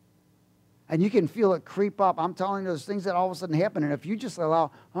 And you can feel it creep up. I'm telling you, there's things that all of a sudden happen. And if you just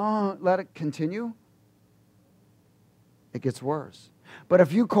let it continue, it gets worse. But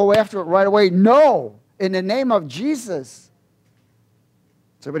if you go after it right away, no, in the name of Jesus.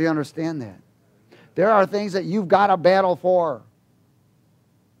 Does everybody understand that? There are things that you've got to battle for.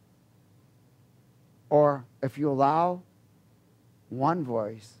 Or if you allow one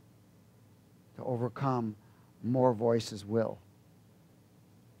voice to overcome, more voices will.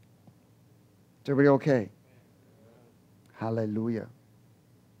 Is everybody okay? Hallelujah.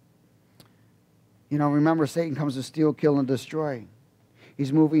 Remember, Satan comes to steal, kill, and destroy.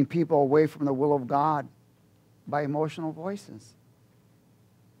 He's moving people away from the will of God by emotional voices.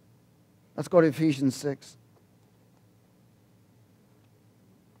 Let's go to Ephesians 6.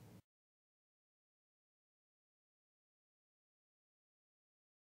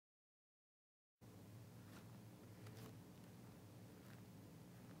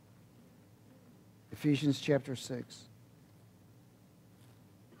 Ephesians chapter 6.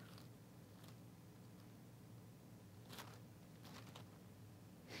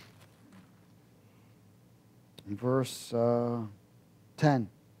 Verse 10.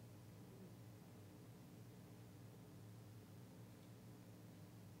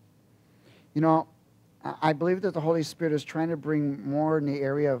 I believe that the Holy Spirit is trying to bring more in the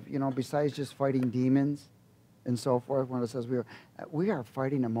area of, besides just fighting demons, and so forth, when it says we are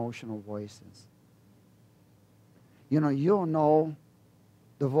fighting emotional voices. You know, you'll know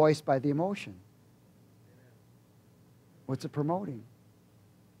the voice by the emotion. What's it promoting?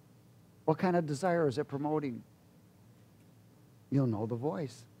 What kind of desire is it promoting? You'll know the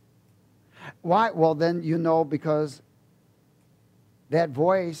voice. Why? Well, then you know, because that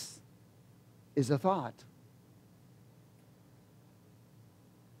voice is a thought.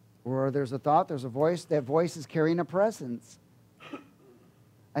 Where there's a thought, there's a voice. That voice is carrying a presence.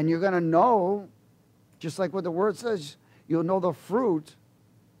 And you're going to know, just like what the word says, you'll know the fruit.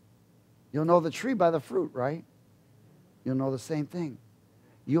 You'll know the tree by the fruit, right? You'll know the same thing.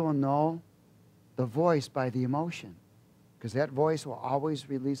 You'll know the voice by the emotion, because that voice will always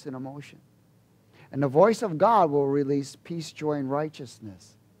release an emotion. And the voice of God will release peace, joy, and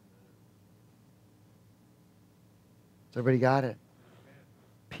righteousness. So everybody got it?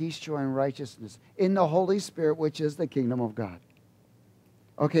 Peace, joy, and righteousness in the Holy Spirit, which is the kingdom of God.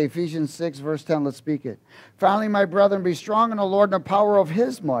 Okay, Ephesians 6, verse 10, let's speak it. Finally, my brethren, be strong in the Lord and the power of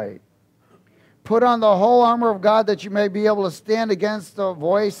his might. Put on the whole armor of God that you may be able to stand against the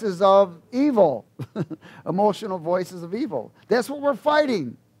voices of evil. Emotional voices of evil. That's what we're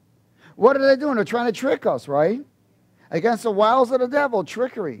fighting. What are they doing? They're trying to trick us, right? Against the wiles of the devil,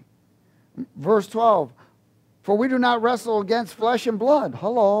 trickery. Verse 12. For we do not wrestle against flesh and blood.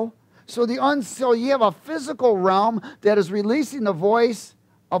 Hello. So you have a physical realm that is releasing the voice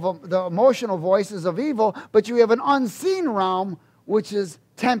of the emotional voices of evil, but you have an unseen realm which is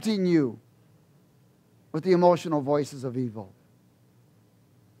tempting you with the emotional voices of evil.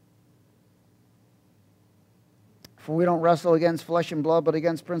 For we don't wrestle against flesh and blood, but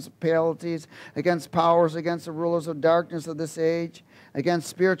against principalities, against powers, against the rulers of darkness of this age, against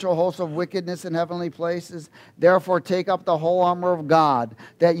spiritual hosts of wickedness in heavenly places. Therefore take up the whole armor of God,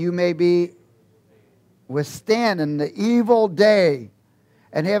 that you may be withstand in the evil day,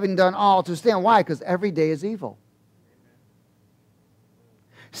 and having done all to stand. Why? Because every day is evil.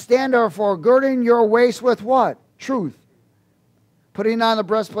 Stand therefore, girding your waist with what? Truth. Putting on the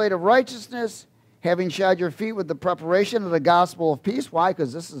breastplate of righteousness, having shod your feet with the preparation of the gospel of peace. Why?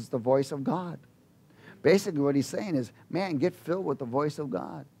 Because this is the voice of God. Basically what he's saying is, man, get filled with the voice of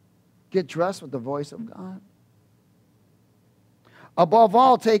God. Get dressed with the voice of God. Above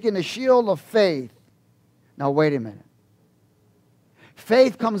all, taking the shield of faith. Now, wait a minute.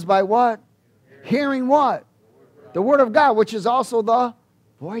 Faith comes by what? Hearing what? The word of God, which is also the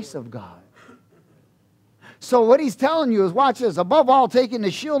voice of God. So what he's telling you is, watch this, above all, taking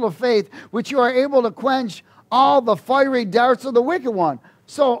the shield of faith, which you are able to quench all the fiery darts of the wicked one.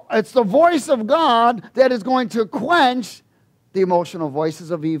 So it's the voice of God that is going to quench the emotional voices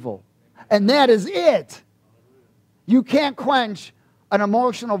of evil. And that is it. You can't quench an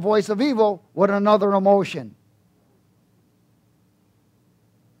emotional voice of evil with another emotion.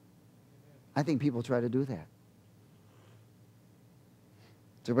 I think people try to do that.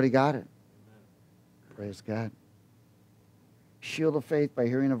 Has everybody got it? Praise God. Shield of faith by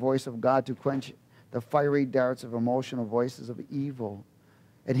hearing the voice of God to quench the fiery darts of emotional voices of evil.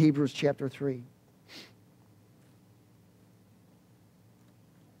 In Hebrews chapter 3.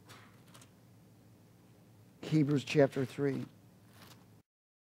 Hebrews chapter 3.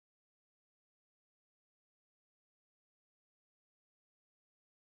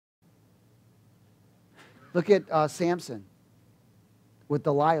 Look at Samson with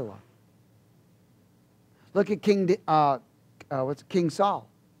Delilah. Look at King Saul.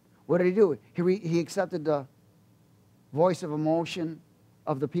 What did he do? He accepted the voice of emotion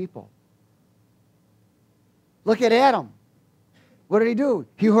of the people. Look at Adam. What did he do?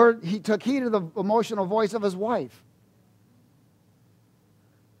 He took heed of the emotional voice of his wife.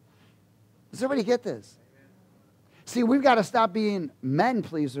 Does everybody get this? See, we've got to stop being men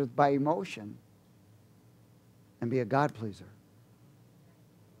pleasers by emotion and be a God pleaser.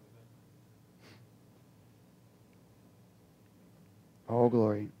 Oh,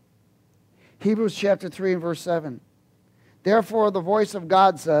 glory. Hebrews chapter 3 and verse 7. Therefore, the voice of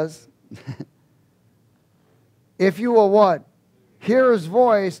God says, if you will what? Hear his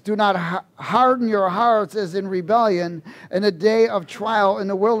voice, do not harden your hearts as in rebellion in the day of trial in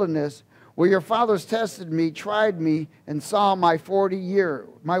the wilderness, where your fathers tested me, tried me, and saw my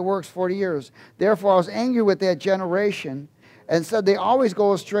works 40 years. Therefore, I was angry with that generation and said, they always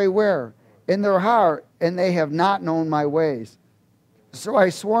go astray where? In their heart, and they have not known my ways. So I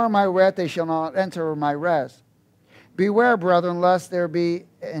swore in my wrath, they shall not enter my rest. Beware, brethren, lest there be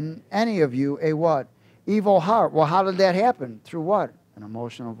in any of you a what? Evil heart. Well, how did that happen? Through what? An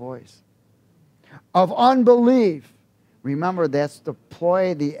emotional voice. Of unbelief. Remember, that's the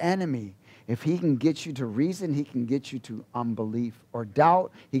ploy of the enemy, If he can get you to reason, he can get you to unbelief or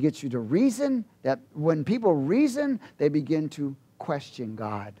doubt. He gets you to reason. That when people reason, they begin to question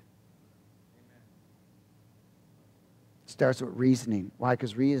God. It starts with reasoning. Why?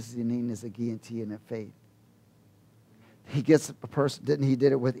 Because reasoning is a guarantee in faith. He gets a person, he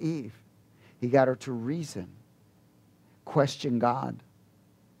did it with Eve. He got her to reason, question God.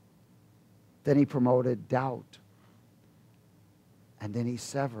 Then he promoted doubt. And then he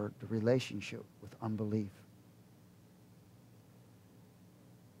severed the relationship with unbelief.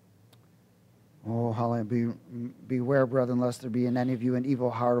 Oh, hallelujah. Beware, brethren, lest there be in any of you an evil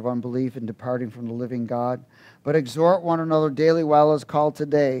heart of unbelief in departing from the living God. But exhort one another daily while it is called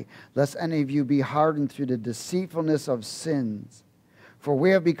today, lest any of you be hardened through the deceitfulness of sins. For we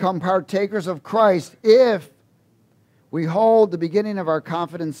have become partakers of Christ if we hold the beginning of our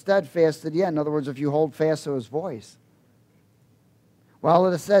confidence steadfast to the end. In other words, if you hold fast to his voice. Well,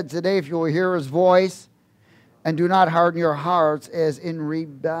 it is said today, if you will hear his voice and do not harden your hearts as in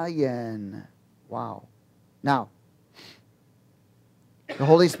rebellion. Wow. Now, the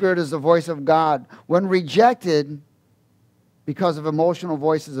Holy Spirit is the voice of God. When rejected because of emotional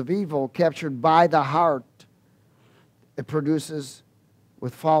voices of evil captured by the heart, it produces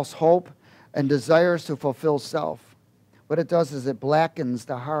with false hope and desires to fulfill self. What it does is it blackens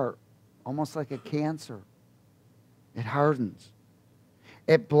the heart, almost like a cancer. It hardens.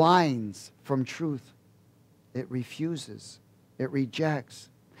 It blinds from truth. It refuses. It rejects.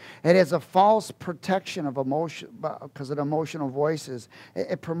 It has a false protection of emotion because of emotional voices.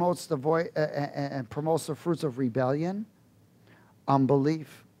 It promotes the and promotes the fruits of rebellion,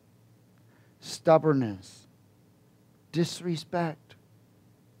 unbelief, stubbornness, disrespect,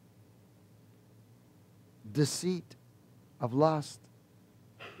 deceit, of lust.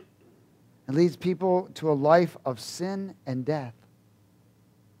 It leads people to a life of sin and death.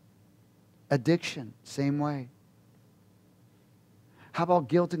 Addiction, same way. How about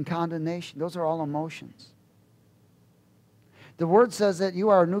guilt and condemnation? Those are all emotions. The Word says that you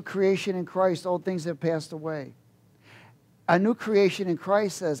are a new creation in Christ. Old things have passed away. A new creation in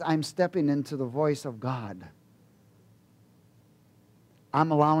Christ says, I'm stepping into the voice of God.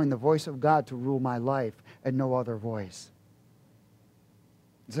 I'm allowing the voice of God to rule my life and no other voice.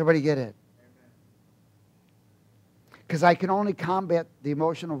 Does everybody get it? Because I can only combat the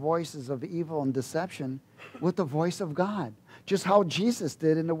emotional voices of evil and deception with the voice of God. Just how Jesus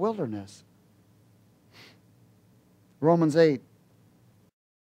did in the wilderness. Romans 8.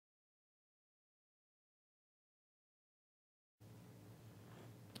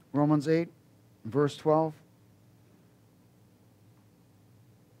 Romans 8, verse 12.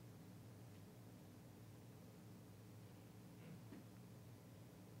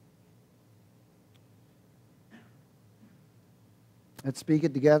 Let's speak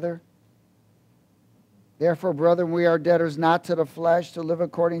it together. Therefore, brethren, we are debtors not to the flesh, to live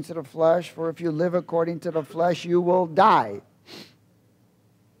according to the flesh. For if you live according to the flesh, you will die.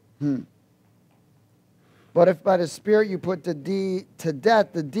 But if by the Spirit you put to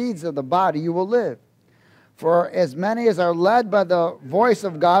death the deeds of the body, you will live. For as many as are led by the voice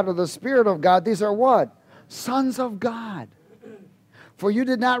of God or the Spirit of God, these are what? Sons of God. For you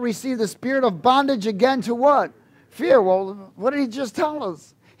did not receive the spirit of bondage again to what? Fear. Well, what did he just tell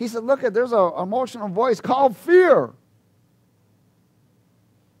us? He said, look, there's an emotional voice called fear.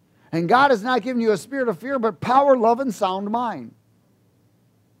 And God has not given you a spirit of fear, but power, love, and sound mind.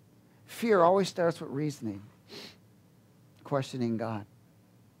 Fear always starts with reasoning, questioning God.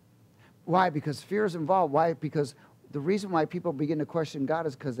 Why? Because fear is involved. Why? Because the reason why people begin to question God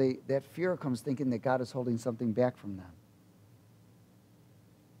is because that fear comes thinking that God is holding something back from them.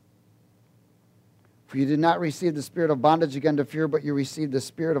 For you did not receive the spirit of bondage again to fear, but you received the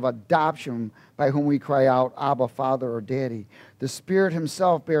spirit of adoption by whom we cry out, Abba, Father, or Daddy. The Spirit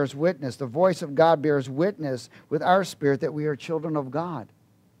himself bears witness. The voice of God bears witness with our spirit that we are children of God.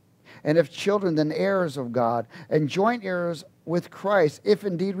 And if children, then heirs of God, and joint heirs with Christ, if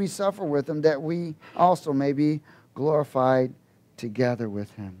indeed we suffer with him, that we also may be glorified together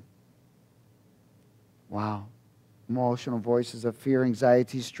with him. Wow. Emotional voices of fear,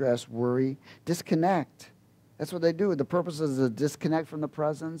 anxiety, stress, worry, disconnect. That's what they do. The purpose is to disconnect from the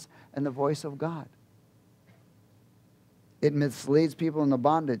presence and the voice of God. It misleads people into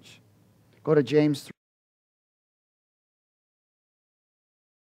bondage. Go to James 3.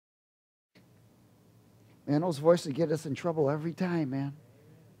 Man, those voices get us in trouble every time, man.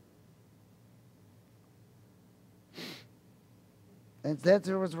 And that's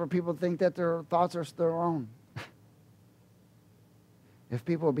where people think that their thoughts are their own. If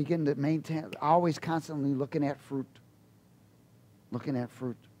people begin to maintain, always constantly looking at fruit. Looking at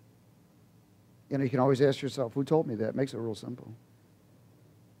fruit. You know, you can always ask yourself, who told me that? It makes it real simple.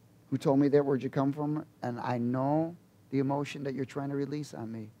 Who told me that? Where'd you come from? And I know the emotion that you're trying to release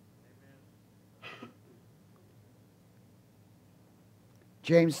on me.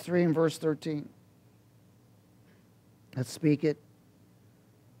 James 3 and verse 13. Let's speak it.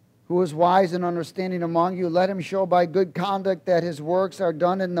 Who is wise and understanding among you, let him show by good conduct that his works are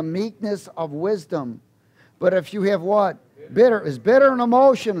done in the meekness of wisdom. But if you have what? Bitter. Is bitter an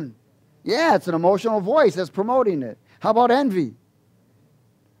emotion? Yeah, it's an emotional voice that's promoting it. How about envy?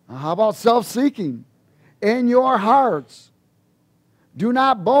 How about self-seeking? In your hearts, do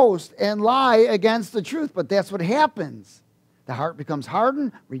not boast and lie against the truth. But that's what happens. The heart becomes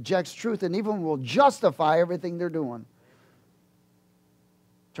hardened, rejects truth, and even will justify everything they're doing.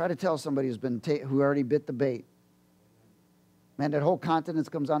 Try to tell somebody who already bit the bait. Man, that whole continence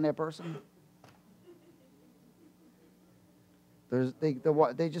comes on that person.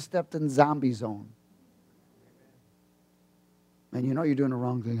 They just stepped in zombie zone. And you know you're doing the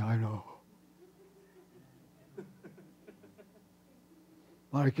wrong thing. I know.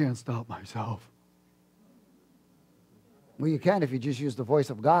 But I can't stop myself. Well, you can if you just use the voice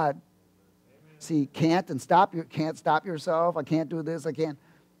of God. Amen. See, can't stop yourself. I can't do this. I can't.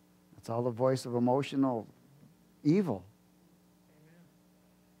 That's all the voice of emotional evil.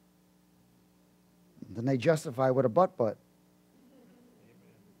 Amen. Then they justify with a but.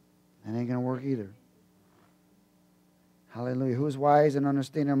 That ain't going to work either. Hallelujah. Who is wise and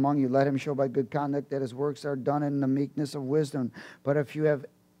understanding among you? Let him show by good conduct that his works are done in the meekness of wisdom. But if you have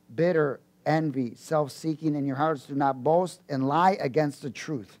bitter envy, self-seeking in your hearts, do not boast and lie against the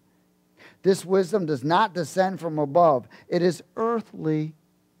truth. This wisdom does not descend from above. It is earthly,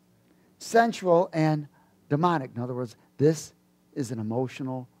 sensual, and demonic. In other words, this is an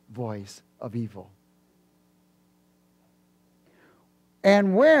emotional voice of evil.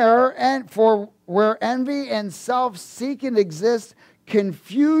 And where envy and self-seeking exist,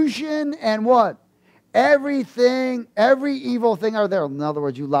 confusion and what? Every evil thing are there. In other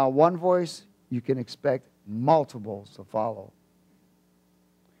words, you allow one voice, you can expect multiples to follow.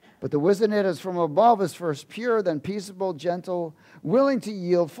 But the wisdom that is from above is first pure, then peaceable, gentle, willing to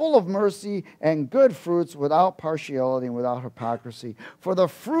yield, full of mercy and good fruits, without partiality and without hypocrisy. For the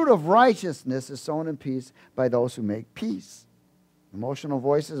fruit of righteousness is sown in peace by those who make peace. Emotional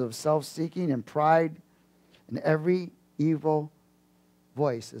voices of self-seeking and pride, and every evil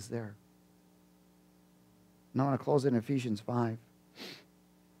voice is there. Now I want to close in Ephesians 5.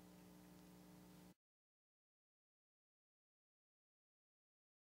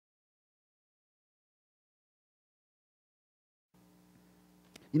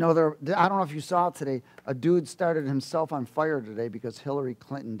 You know, I don't know if you saw it today, a dude started himself on fire today because Hillary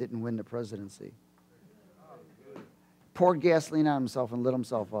Clinton didn't win the presidency. Poured gasoline on himself and lit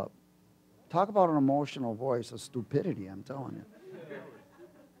himself up. Talk about an emotional voice of stupidity, I'm telling you.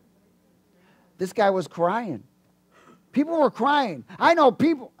 This guy was crying. People were crying. I know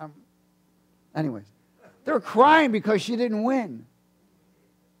people. Anyways, they're crying because she didn't win.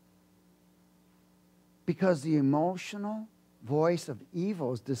 Because the emotional voice of evil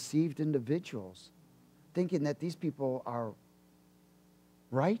has deceived individuals, thinking that these people are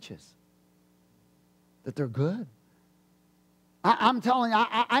righteous, that they're good. I'm telling you,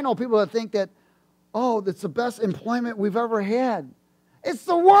 I know people that think that, oh, that's the best employment we've ever had. It's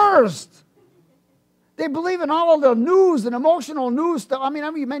the worst. They believe in all of the news and emotional news stuff. I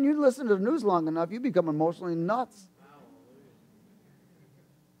mean, man, you listen to the news long enough, you become emotionally nuts.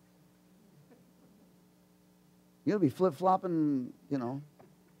 You'll be flip-flopping, you know.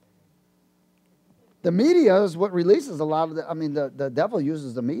 The media is what releases a lot of the devil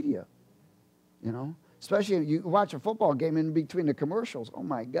uses the media, you know. Especially if you watch a football game in between the commercials. Oh,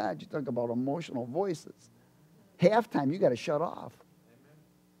 my God, you talk about emotional voices. Halftime, you got to shut off.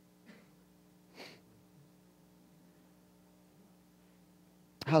 Amen.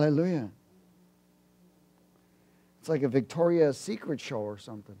 Hallelujah. It's like a Victoria's Secret show or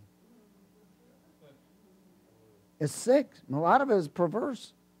something. It's sick. A lot of it is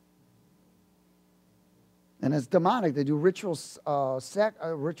perverse. And it's demonic. They do ritual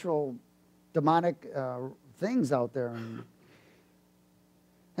demonic things out there. And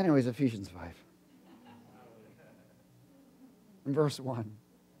anyways, Ephesians 5. In verse 1.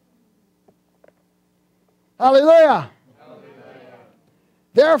 Hallelujah. Hallelujah.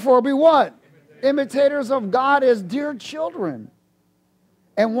 Therefore, be what? Imitators of God as dear children.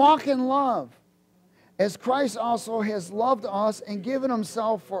 And walk in love, as Christ also has loved us and given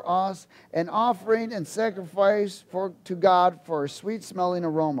himself for us, an offering and sacrifice to God for a sweet-smelling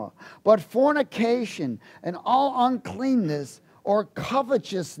aroma. But fornication and all uncleanness or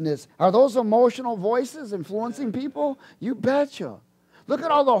covetousness. Are those emotional voices influencing people? You betcha. Look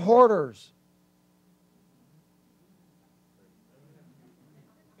at all the hoarders.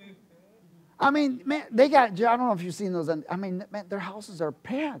 I mean, man, they got, I don't know if you've seen those. I mean, man, their houses are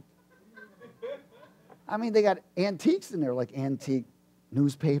packed. I mean, they got antiques in there, like antique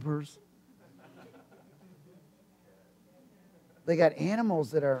newspapers. They got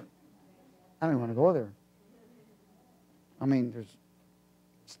animals that are, I don't even want to go there. I mean, there's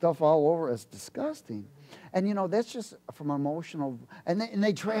stuff all over. It's disgusting. And, you know, that's just from emotional. And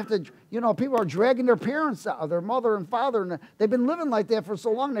they have to, you know, people are dragging their parents out, their mother and father. And they've been living like that for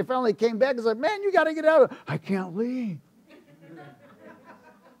so long. They finally came back and said, man, you got to get out of it. I can't leave.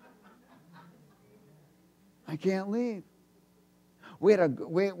 I can't leave. We had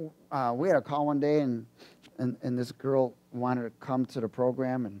a call one day, and this girl wanted to come to the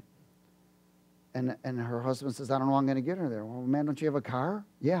program, and her husband says, I don't know how I'm going to get her there. Well, man, don't you have a car?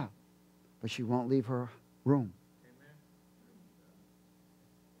 Yeah. But she won't leave her room. Amen.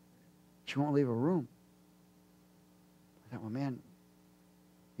 She won't leave her room. I thought, well, man,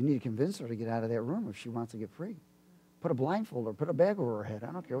 you need to convince her to get out of that room if she wants to get free. Put a blindfold or put a bag over her head.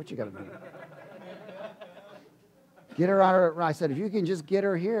 I don't care what you got to do. Get her out of her. I said, if you can just get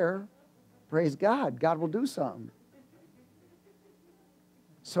her here, praise God. God will do something.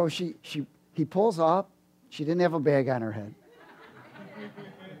 So he pulls up. She didn't have a bag on her head.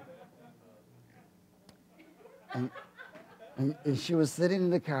 And she was sitting in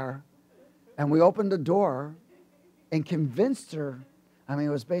the car, and we opened the door and convinced her. I mean, it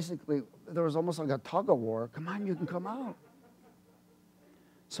was basically, there was almost like a tug of war. Come on, you can come out.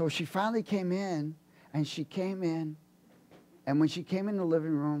 So she finally came in, and she came in, and when she came in the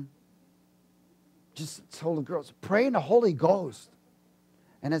living room, just told the girls, pray in the Holy Ghost.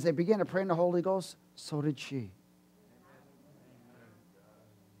 And as they began to pray in the Holy Ghost, so did she.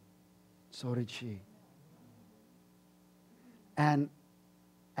 So did she. And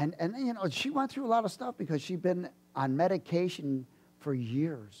you know, she went through a lot of stuff because she'd been on medication for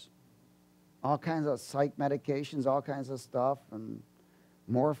years. All kinds of psych medications, all kinds of stuff, and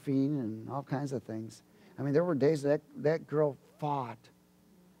morphine and all kinds of things. I mean, there were days that girl fought.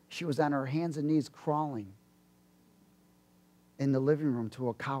 She was on her hands and knees crawling in the living room to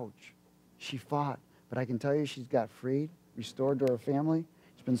a couch. She fought. But I can tell you she's got freed, restored to her family.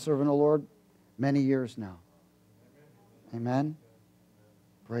 She's been serving the Lord many years now. Amen?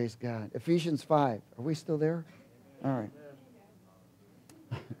 Praise God. Ephesians 5. Are we still there? All right.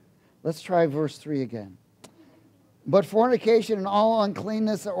 Let's try verse 3 again. But fornication and all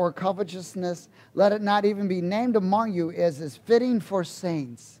uncleanness or covetousness, let it not even be named among you as is fitting for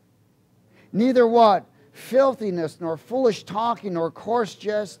saints. Neither what? Filthiness, nor foolish talking, nor coarse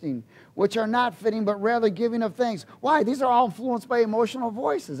jesting, which are not fitting, but rather giving of thanks. Why? These are all influenced by emotional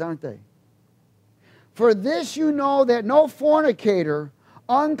voices, aren't they? For this you know that no fornicator,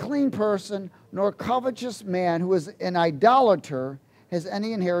 unclean person, nor covetous man who is an idolater has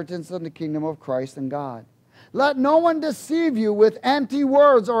any inheritance in the kingdom of Christ and God. Let no one deceive you with empty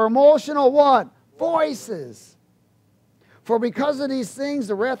words or emotional what? Voices. For because of these things,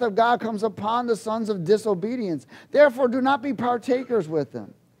 the wrath of God comes upon the sons of disobedience. Therefore, do not be partakers with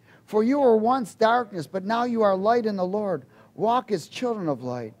them. For you were once darkness, but now you are light in the Lord. Walk as children of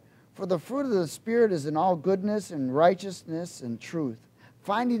light. For the fruit of the Spirit is in all goodness and righteousness and truth,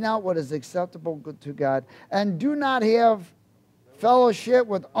 finding out what is acceptable to God. And do not have fellowship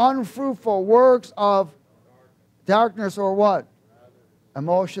with unfruitful works of darkness or what?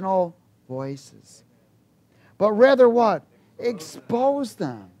 Emotional voices. But rather what? Expose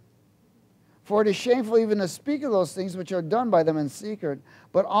them. For it is shameful even to speak of those things which are done by them in secret.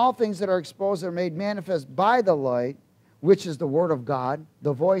 But all things that are exposed are made manifest by the light, which is the word of God,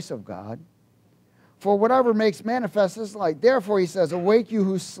 the voice of God. For whatever makes manifest is light. Therefore, he says, awake you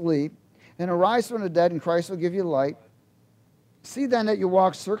who sleep, and arise from the dead, and Christ will give you light. See then that you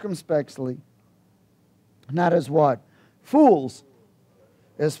walk circumspectly, not as what? Fools.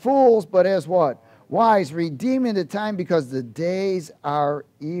 As fools, but as what? Wise, redeeming the time because the days are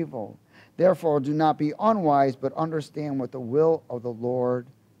evil. Therefore, do not be unwise, but understand what the will of the Lord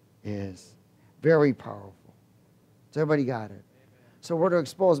is. Very powerful. So everybody got it. So we're to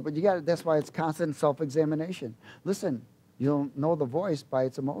expose it, but you got it. That's why it's constant self-examination. Listen, you'll know the voice by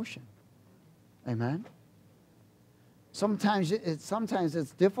its emotion. Amen? Sometimes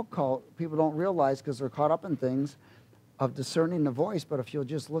it's difficult. People don't realize because they're caught up in things of discerning the voice, but if you'll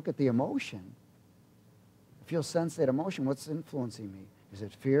just look at the emotion, if you'll sense that emotion, what's influencing me? Is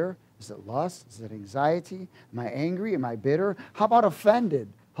it fear? Is it lust? Is it anxiety? Am I angry? Am I bitter? How about offended?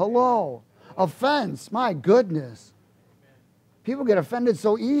 Hello. Offense. My goodness. People get offended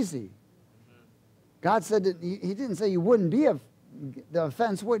so easy. God said that he didn't say you wouldn't be, the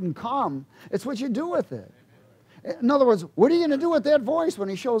offense wouldn't come. It's what you do with it. In other words, what are you going to do with that voice when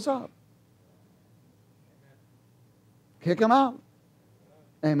he shows up? Kick him out.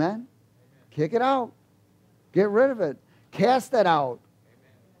 Amen. Kick it out. Get rid of it. Cast it out.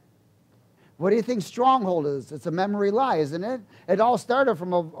 What do you think stronghold is? It's a memory lie, isn't it? It all started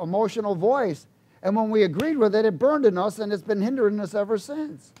from an emotional voice. And when we agreed with it, it burned in us, and it's been hindering us ever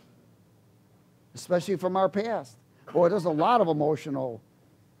since. Especially from our past. Boy, there's a lot of emotional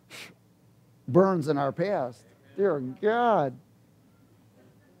burns in our past. Dear God.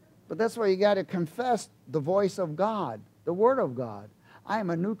 But that's why you got to confess the voice of God, the Word of God. I am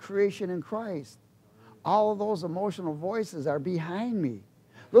a new creation in Christ. All of those emotional voices are behind me.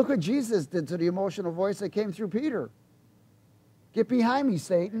 Look what Jesus did to the emotional voice that came through Peter. Get behind me,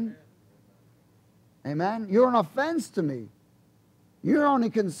 Satan. Amen. You're an offense to me. You're only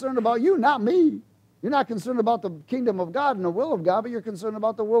concerned about you, not me. You're not concerned about the kingdom of God and the will of God, but you're concerned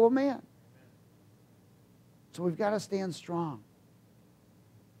about the will of man. So we've got to stand strong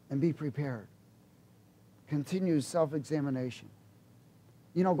and be prepared. Continue self-examination.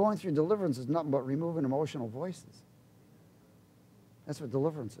 You know, going through deliverance is nothing but removing emotional voices. That's what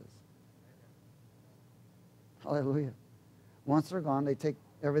deliverance is. Hallelujah. Once they're gone, they take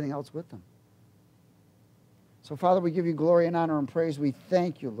everything else with them. So, Father, we give you glory and honor and praise. We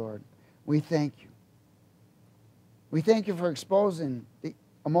thank you, Lord. We thank you. We thank you for exposing the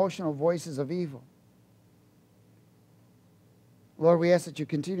emotional voices of evil. Lord, we ask that you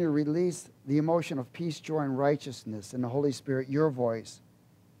continue to release the emotion of peace, joy, and righteousness in the Holy Spirit, your voice,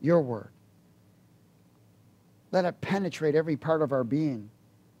 your word. Let it penetrate every part of our being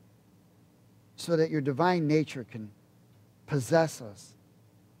so that your divine nature can possess us.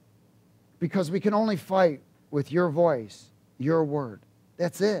 Because we can only fight with your voice, your word.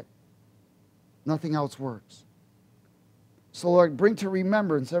 That's it. Nothing else works. So, Lord, bring to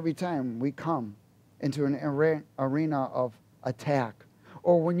remembrance every time we come into an arena of attack,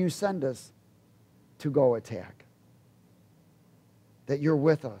 or when you send us to go attack, that you're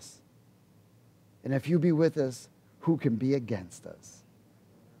with us. And if you be with us, who can be against us?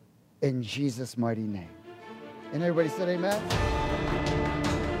 In Jesus' mighty name. And everybody said amen.